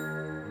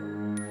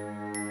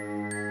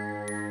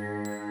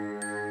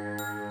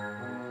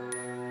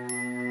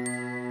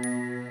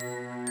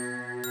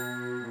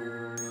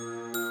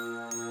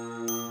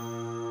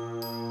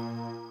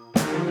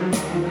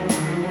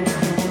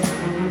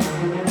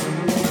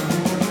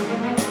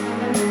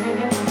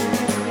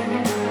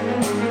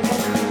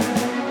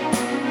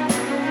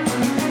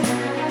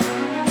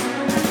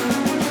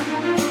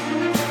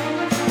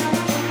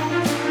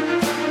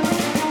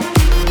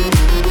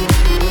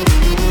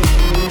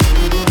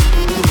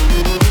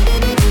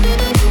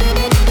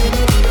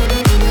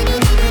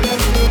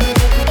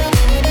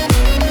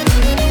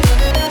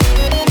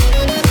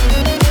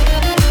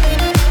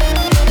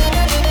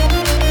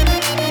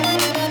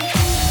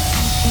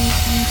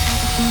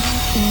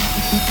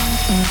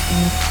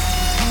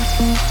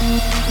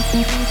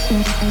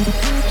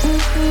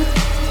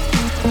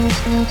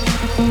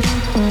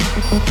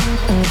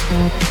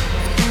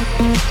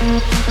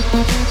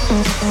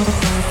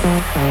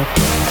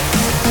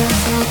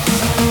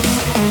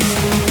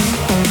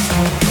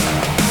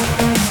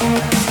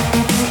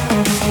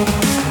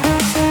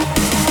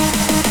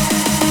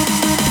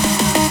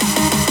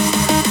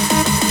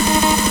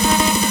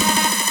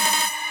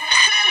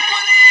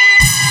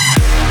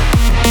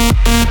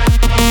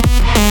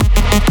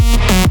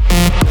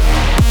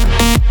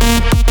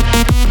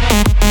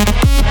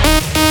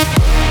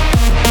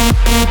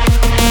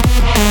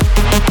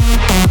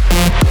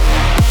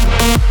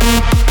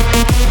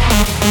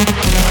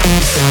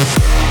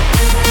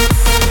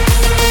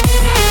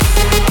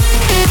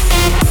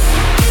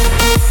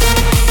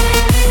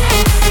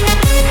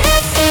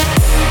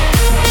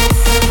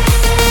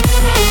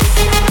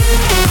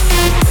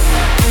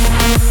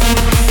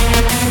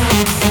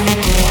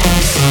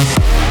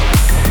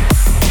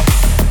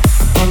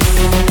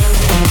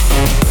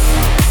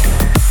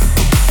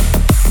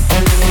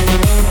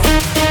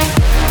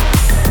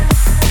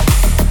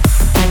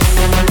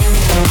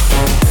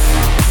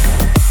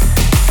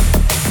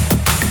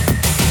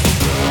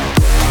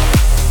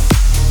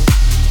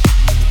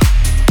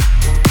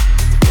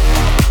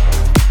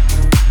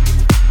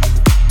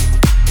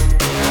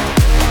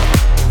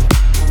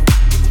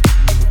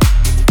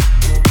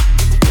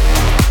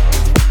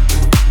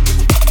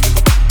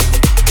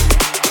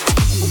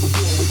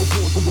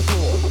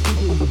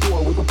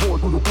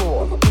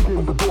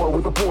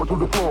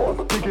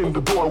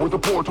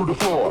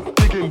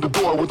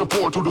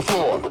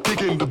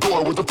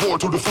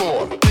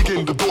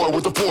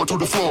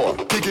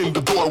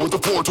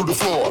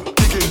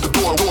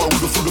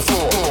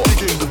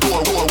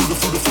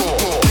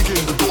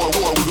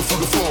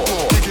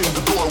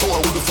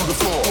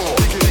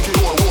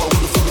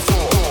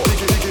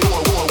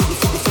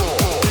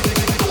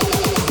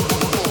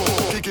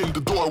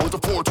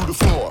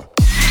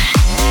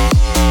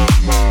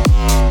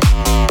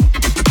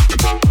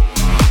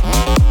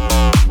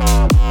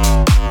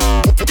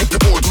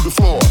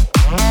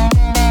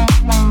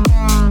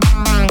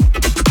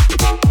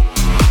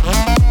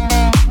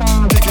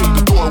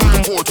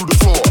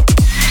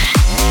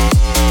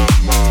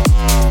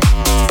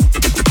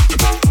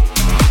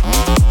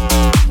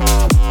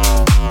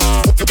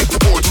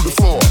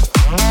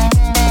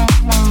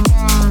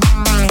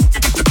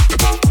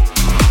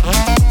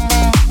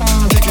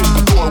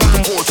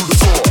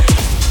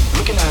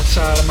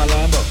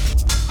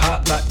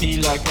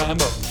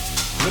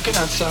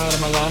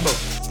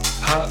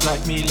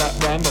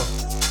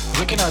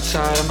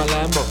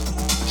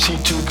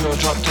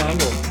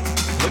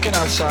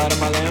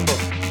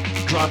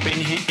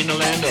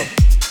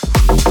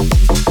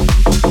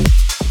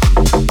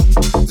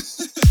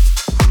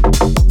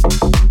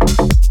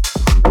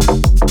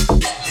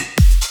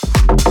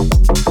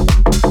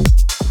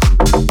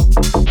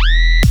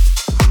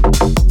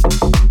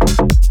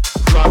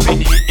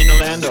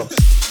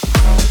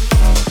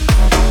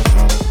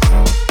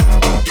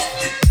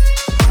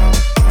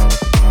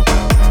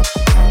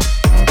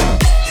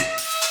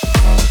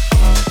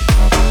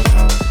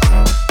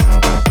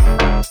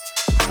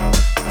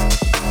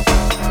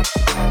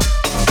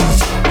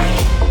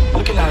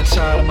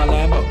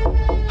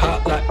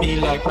 me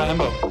like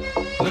Rambo.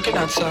 Looking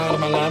outside of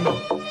my Lambo.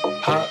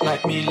 Hot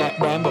like me like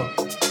Rambo.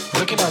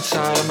 Looking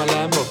outside of my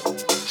Lambo.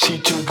 See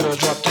two girls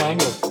drop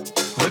tango.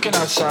 Looking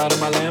outside of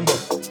my Lambo.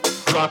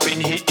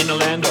 Dropping heat in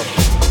Orlando.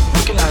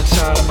 Looking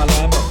outside of my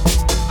Lambo.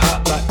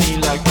 Hot like me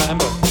like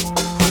Rambo.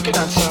 Looking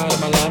outside of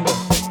my Lambo.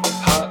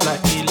 Hot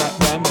like me like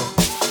Rambo.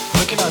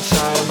 Looking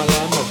outside of my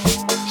Lambo.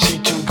 See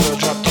two girls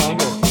drop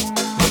tango.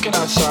 Looking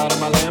outside of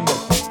my Lambo.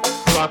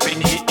 Dropping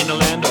heat in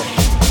Orlando.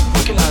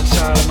 Looking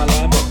outside of my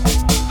Lambo.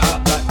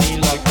 Hot like me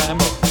like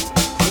Rambo.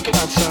 Looking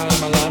outside of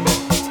my Lambo.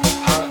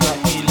 Hot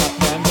like me like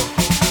Rambo.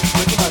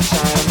 Looking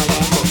outside of my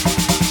Lambo.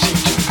 See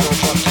two girls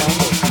drop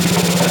tango.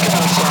 Looking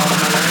outside of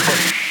my Lambo.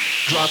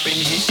 Dropping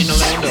heat in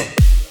Orlando.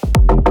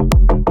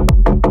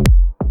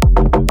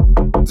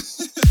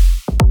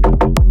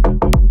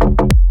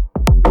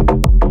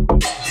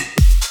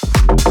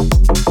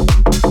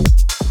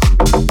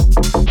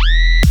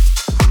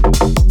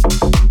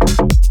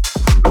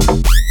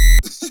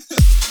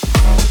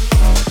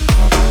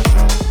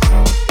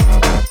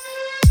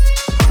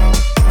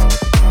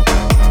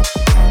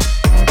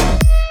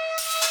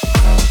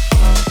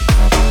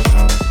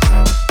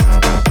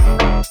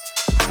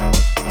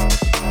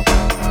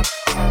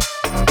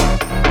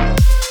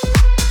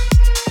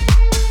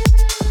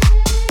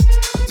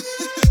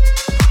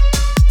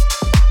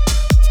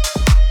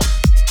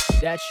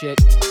 That shit.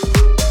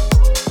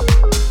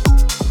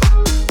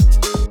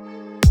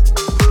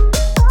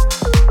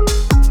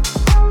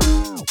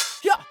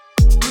 Yeah.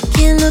 I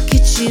can't look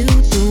at you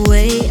the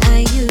way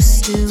I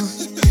used to.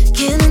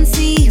 Can't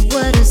unsee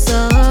what I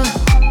saw.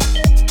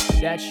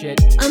 That shit.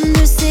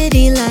 Under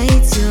city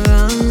lights, your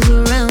arms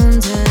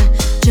around her.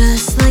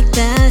 Just like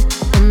that,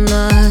 I'm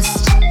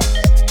lost.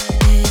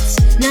 It's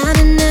not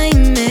a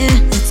nightmare,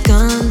 it's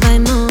gone by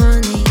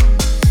morning.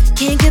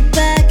 Can't get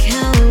back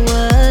how it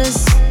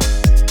was.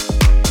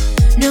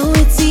 No,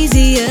 it's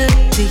easier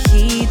to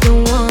heed the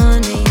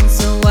warning.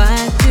 So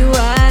why do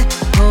I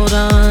hold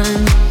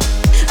on?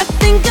 I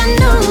think I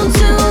know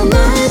too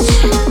much.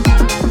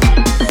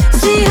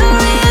 See her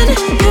in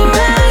your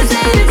eyes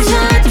and it's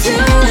hard to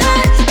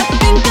hide. I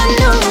think I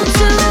know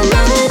too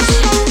much,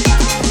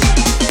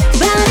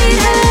 but it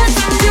hurts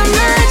too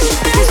much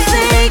to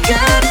say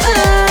goodbye.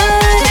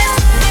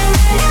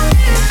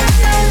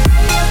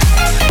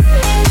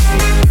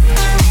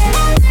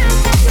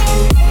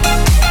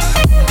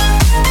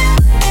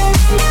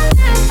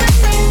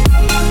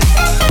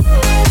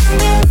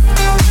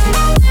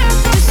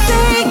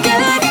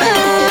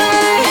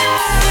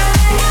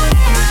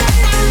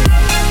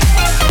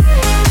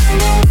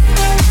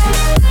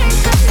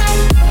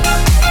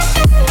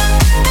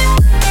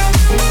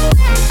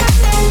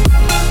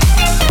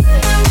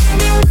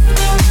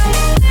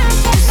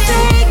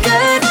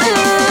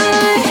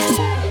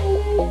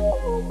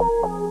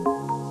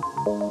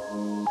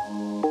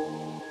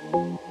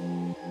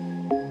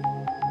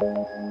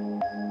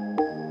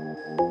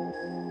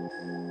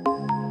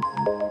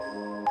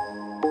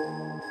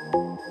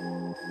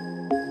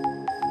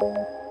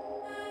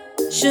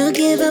 She'll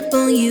give up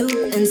on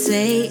you and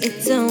say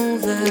it's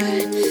over.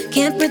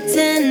 Can't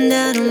pretend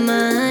I don't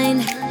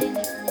mind.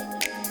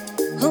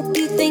 Hope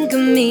you think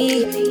of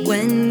me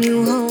when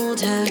you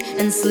hold her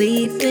and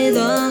sleep with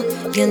all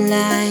your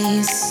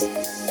lies.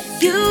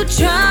 You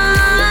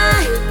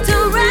try to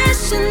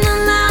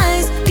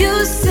rationalize.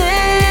 You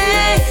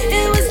say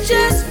it was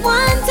just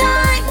one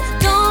time.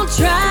 Don't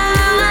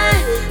try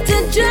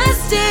to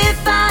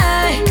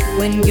justify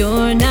when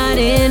you're not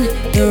in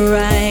the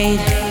right.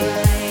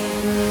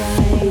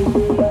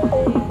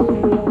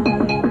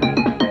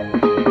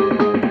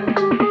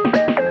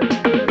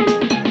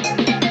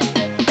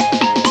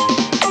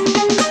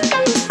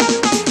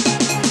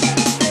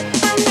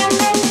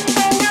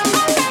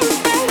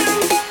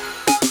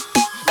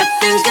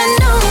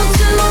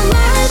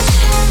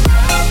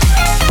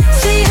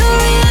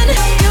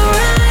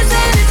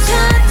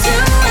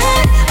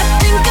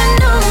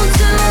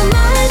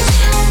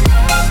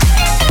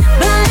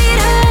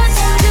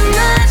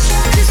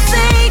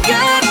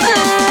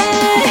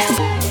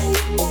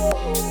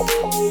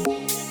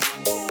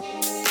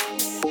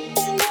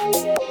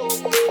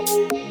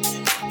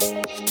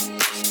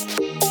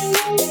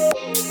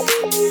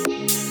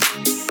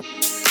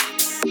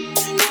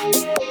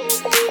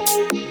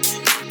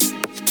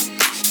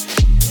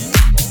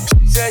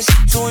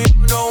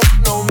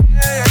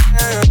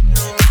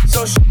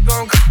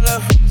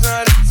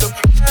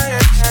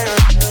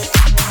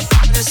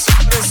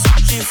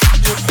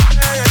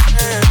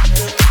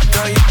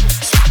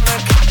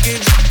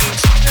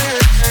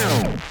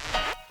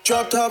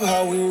 Drop top,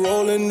 how we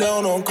rolling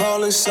down on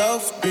Collins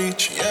South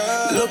Beach.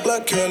 Yeah. Look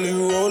like Kelly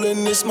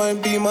rolling, this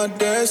might be my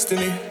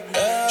destiny.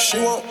 Yeah. She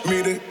want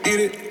me to eat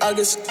it, I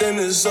guess then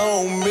it's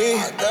on me.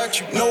 I got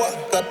you. Know I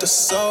got the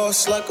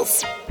sauce like a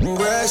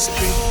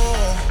recipe.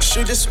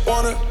 She just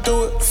wanna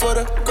do it for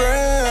the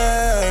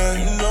grand.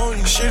 You know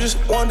you. She just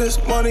want this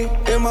money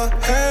in my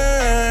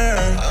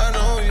hand. I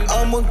know you.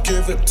 I'ma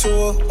give it to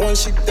her when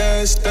she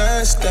dance,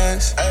 dance,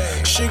 dance.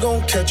 Ay. She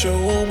gon' catch a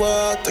Uber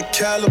out the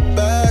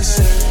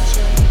Calabasas.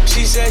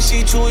 She said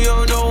she too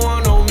young, don't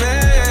want no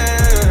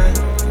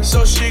man.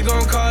 So she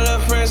gon' call her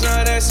friends,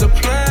 now that's a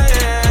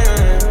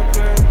plan.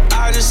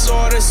 I just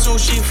ordered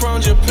sushi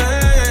from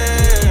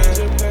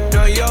Japan.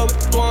 Now yo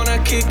wanna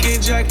kick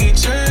it, Jackie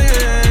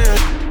Chan.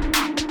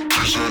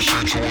 She said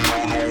she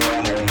too young, don't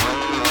want no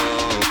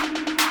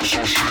man.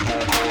 So she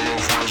gon' call her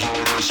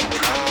friends, now that's a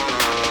plan.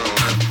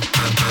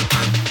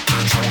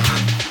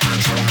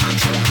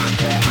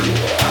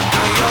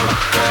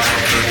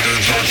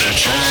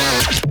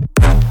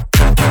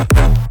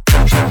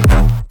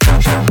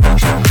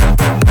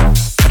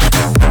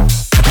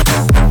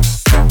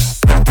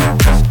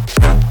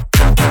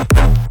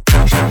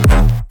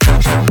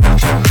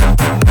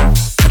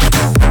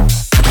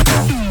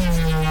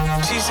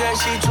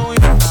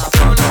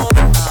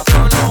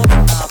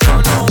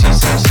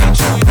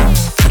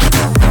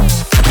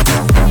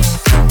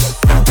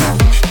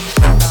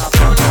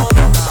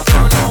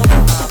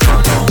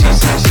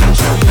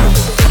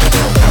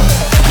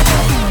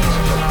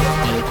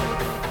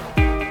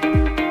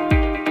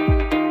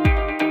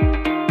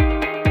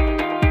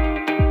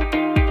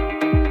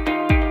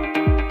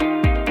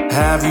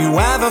 Have you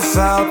ever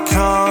felt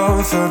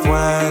comfort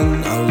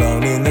when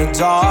alone in the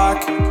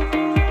dark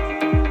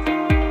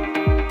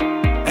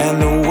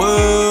and the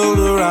world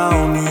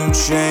around you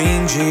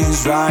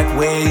changes right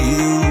where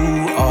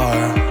you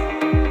are?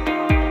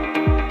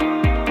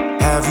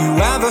 Have you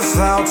ever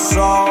felt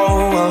so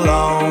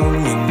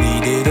alone you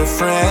needed a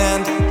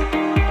friend?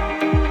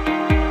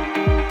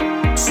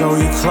 So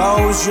you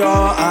close your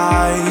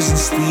eyes and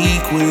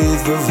speak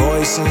with the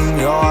voice in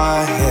your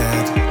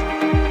head.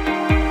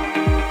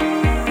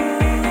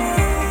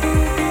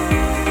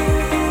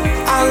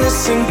 I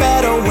listen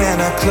better when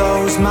I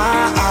close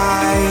my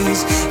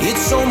eyes.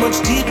 It's so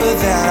much deeper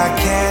that I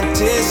can't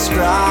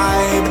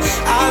describe.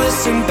 I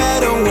listen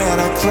better when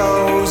I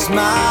close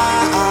my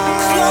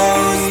eyes.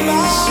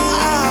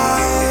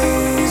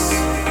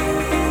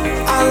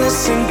 I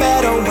listen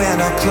better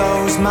when I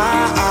close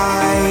my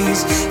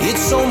eyes.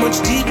 It's so much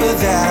deeper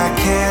that I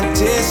can't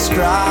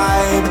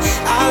describe.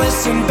 I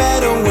listen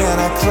better when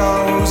I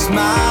close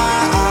my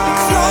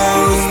eyes.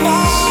 Close my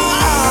eyes.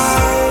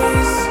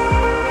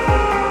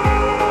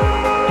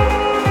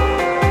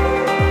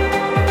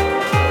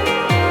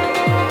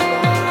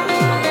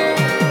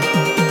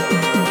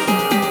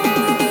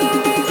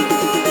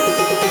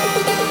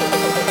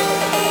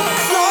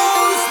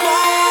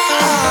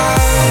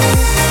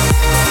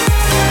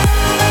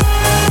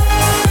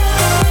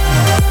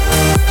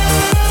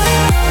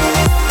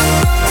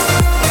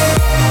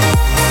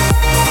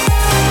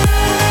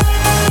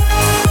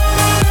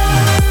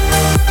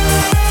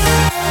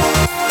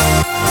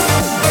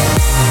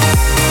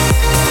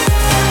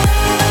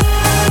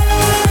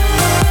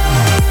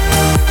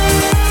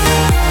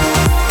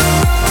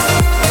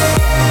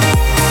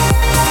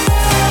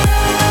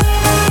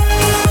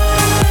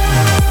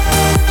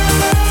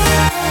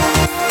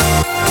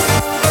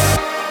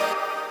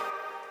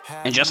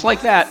 And just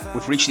like that,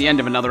 we've reached the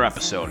end of another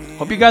episode.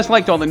 Hope you guys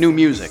liked all the new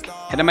music.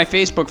 Head to my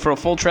Facebook for a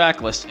full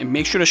track list, and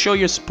make sure to show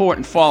your support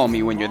and follow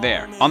me when you're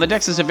there. On the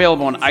Decks is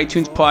available on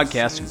iTunes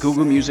Podcasts,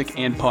 Google Music,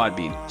 and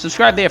Podbean.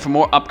 Subscribe there for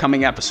more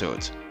upcoming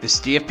episodes. This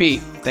is DFP.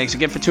 Thanks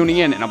again for tuning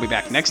in, and I'll be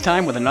back next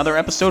time with another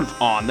episode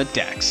of On the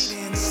Decks.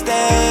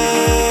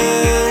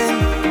 Instead,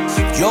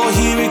 you'll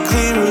hear it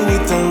clearer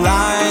with the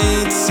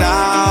lights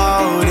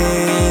out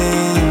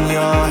in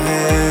your head.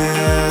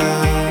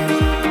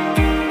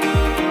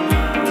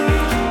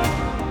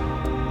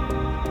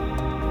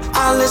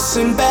 I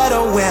listen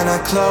better when I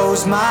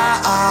close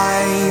my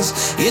eyes.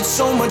 It's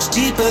so much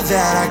deeper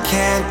that I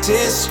can't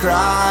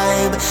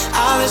describe.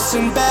 I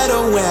listen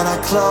better when I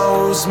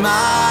close my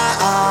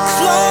eyes.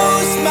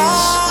 Close my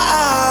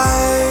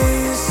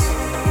eyes.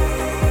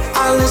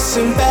 I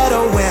listen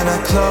better when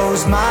I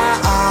close my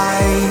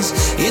eyes.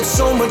 It's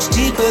so much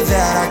deeper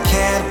that I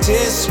can't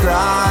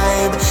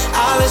describe.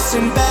 I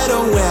listen better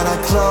when I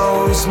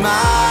close my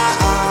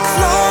eyes.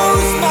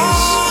 Close my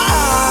eyes.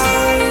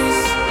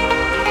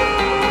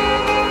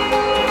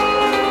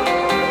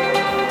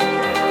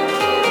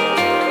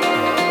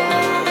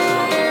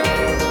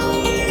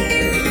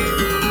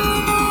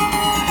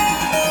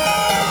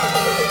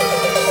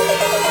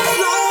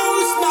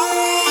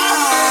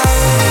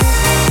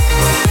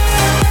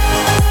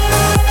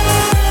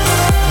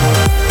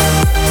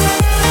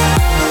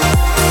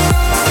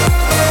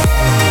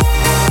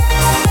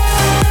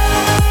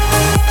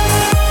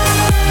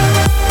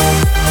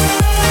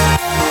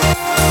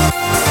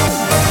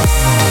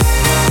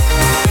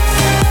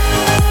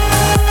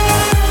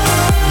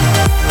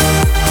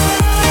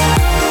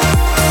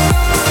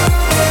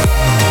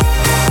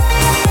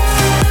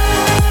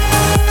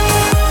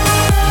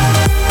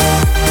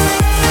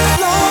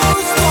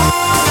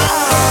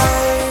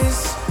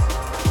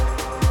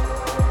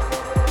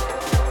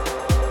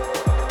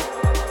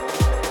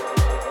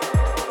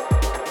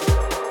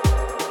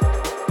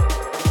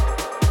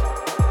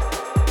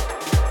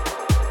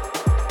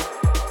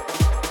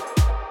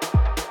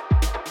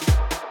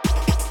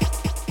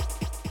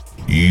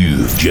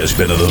 just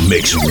been in the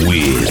mix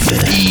with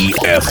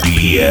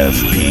DFP.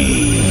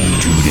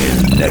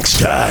 Tune in next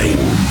time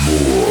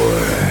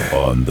for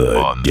more on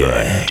the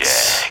decks.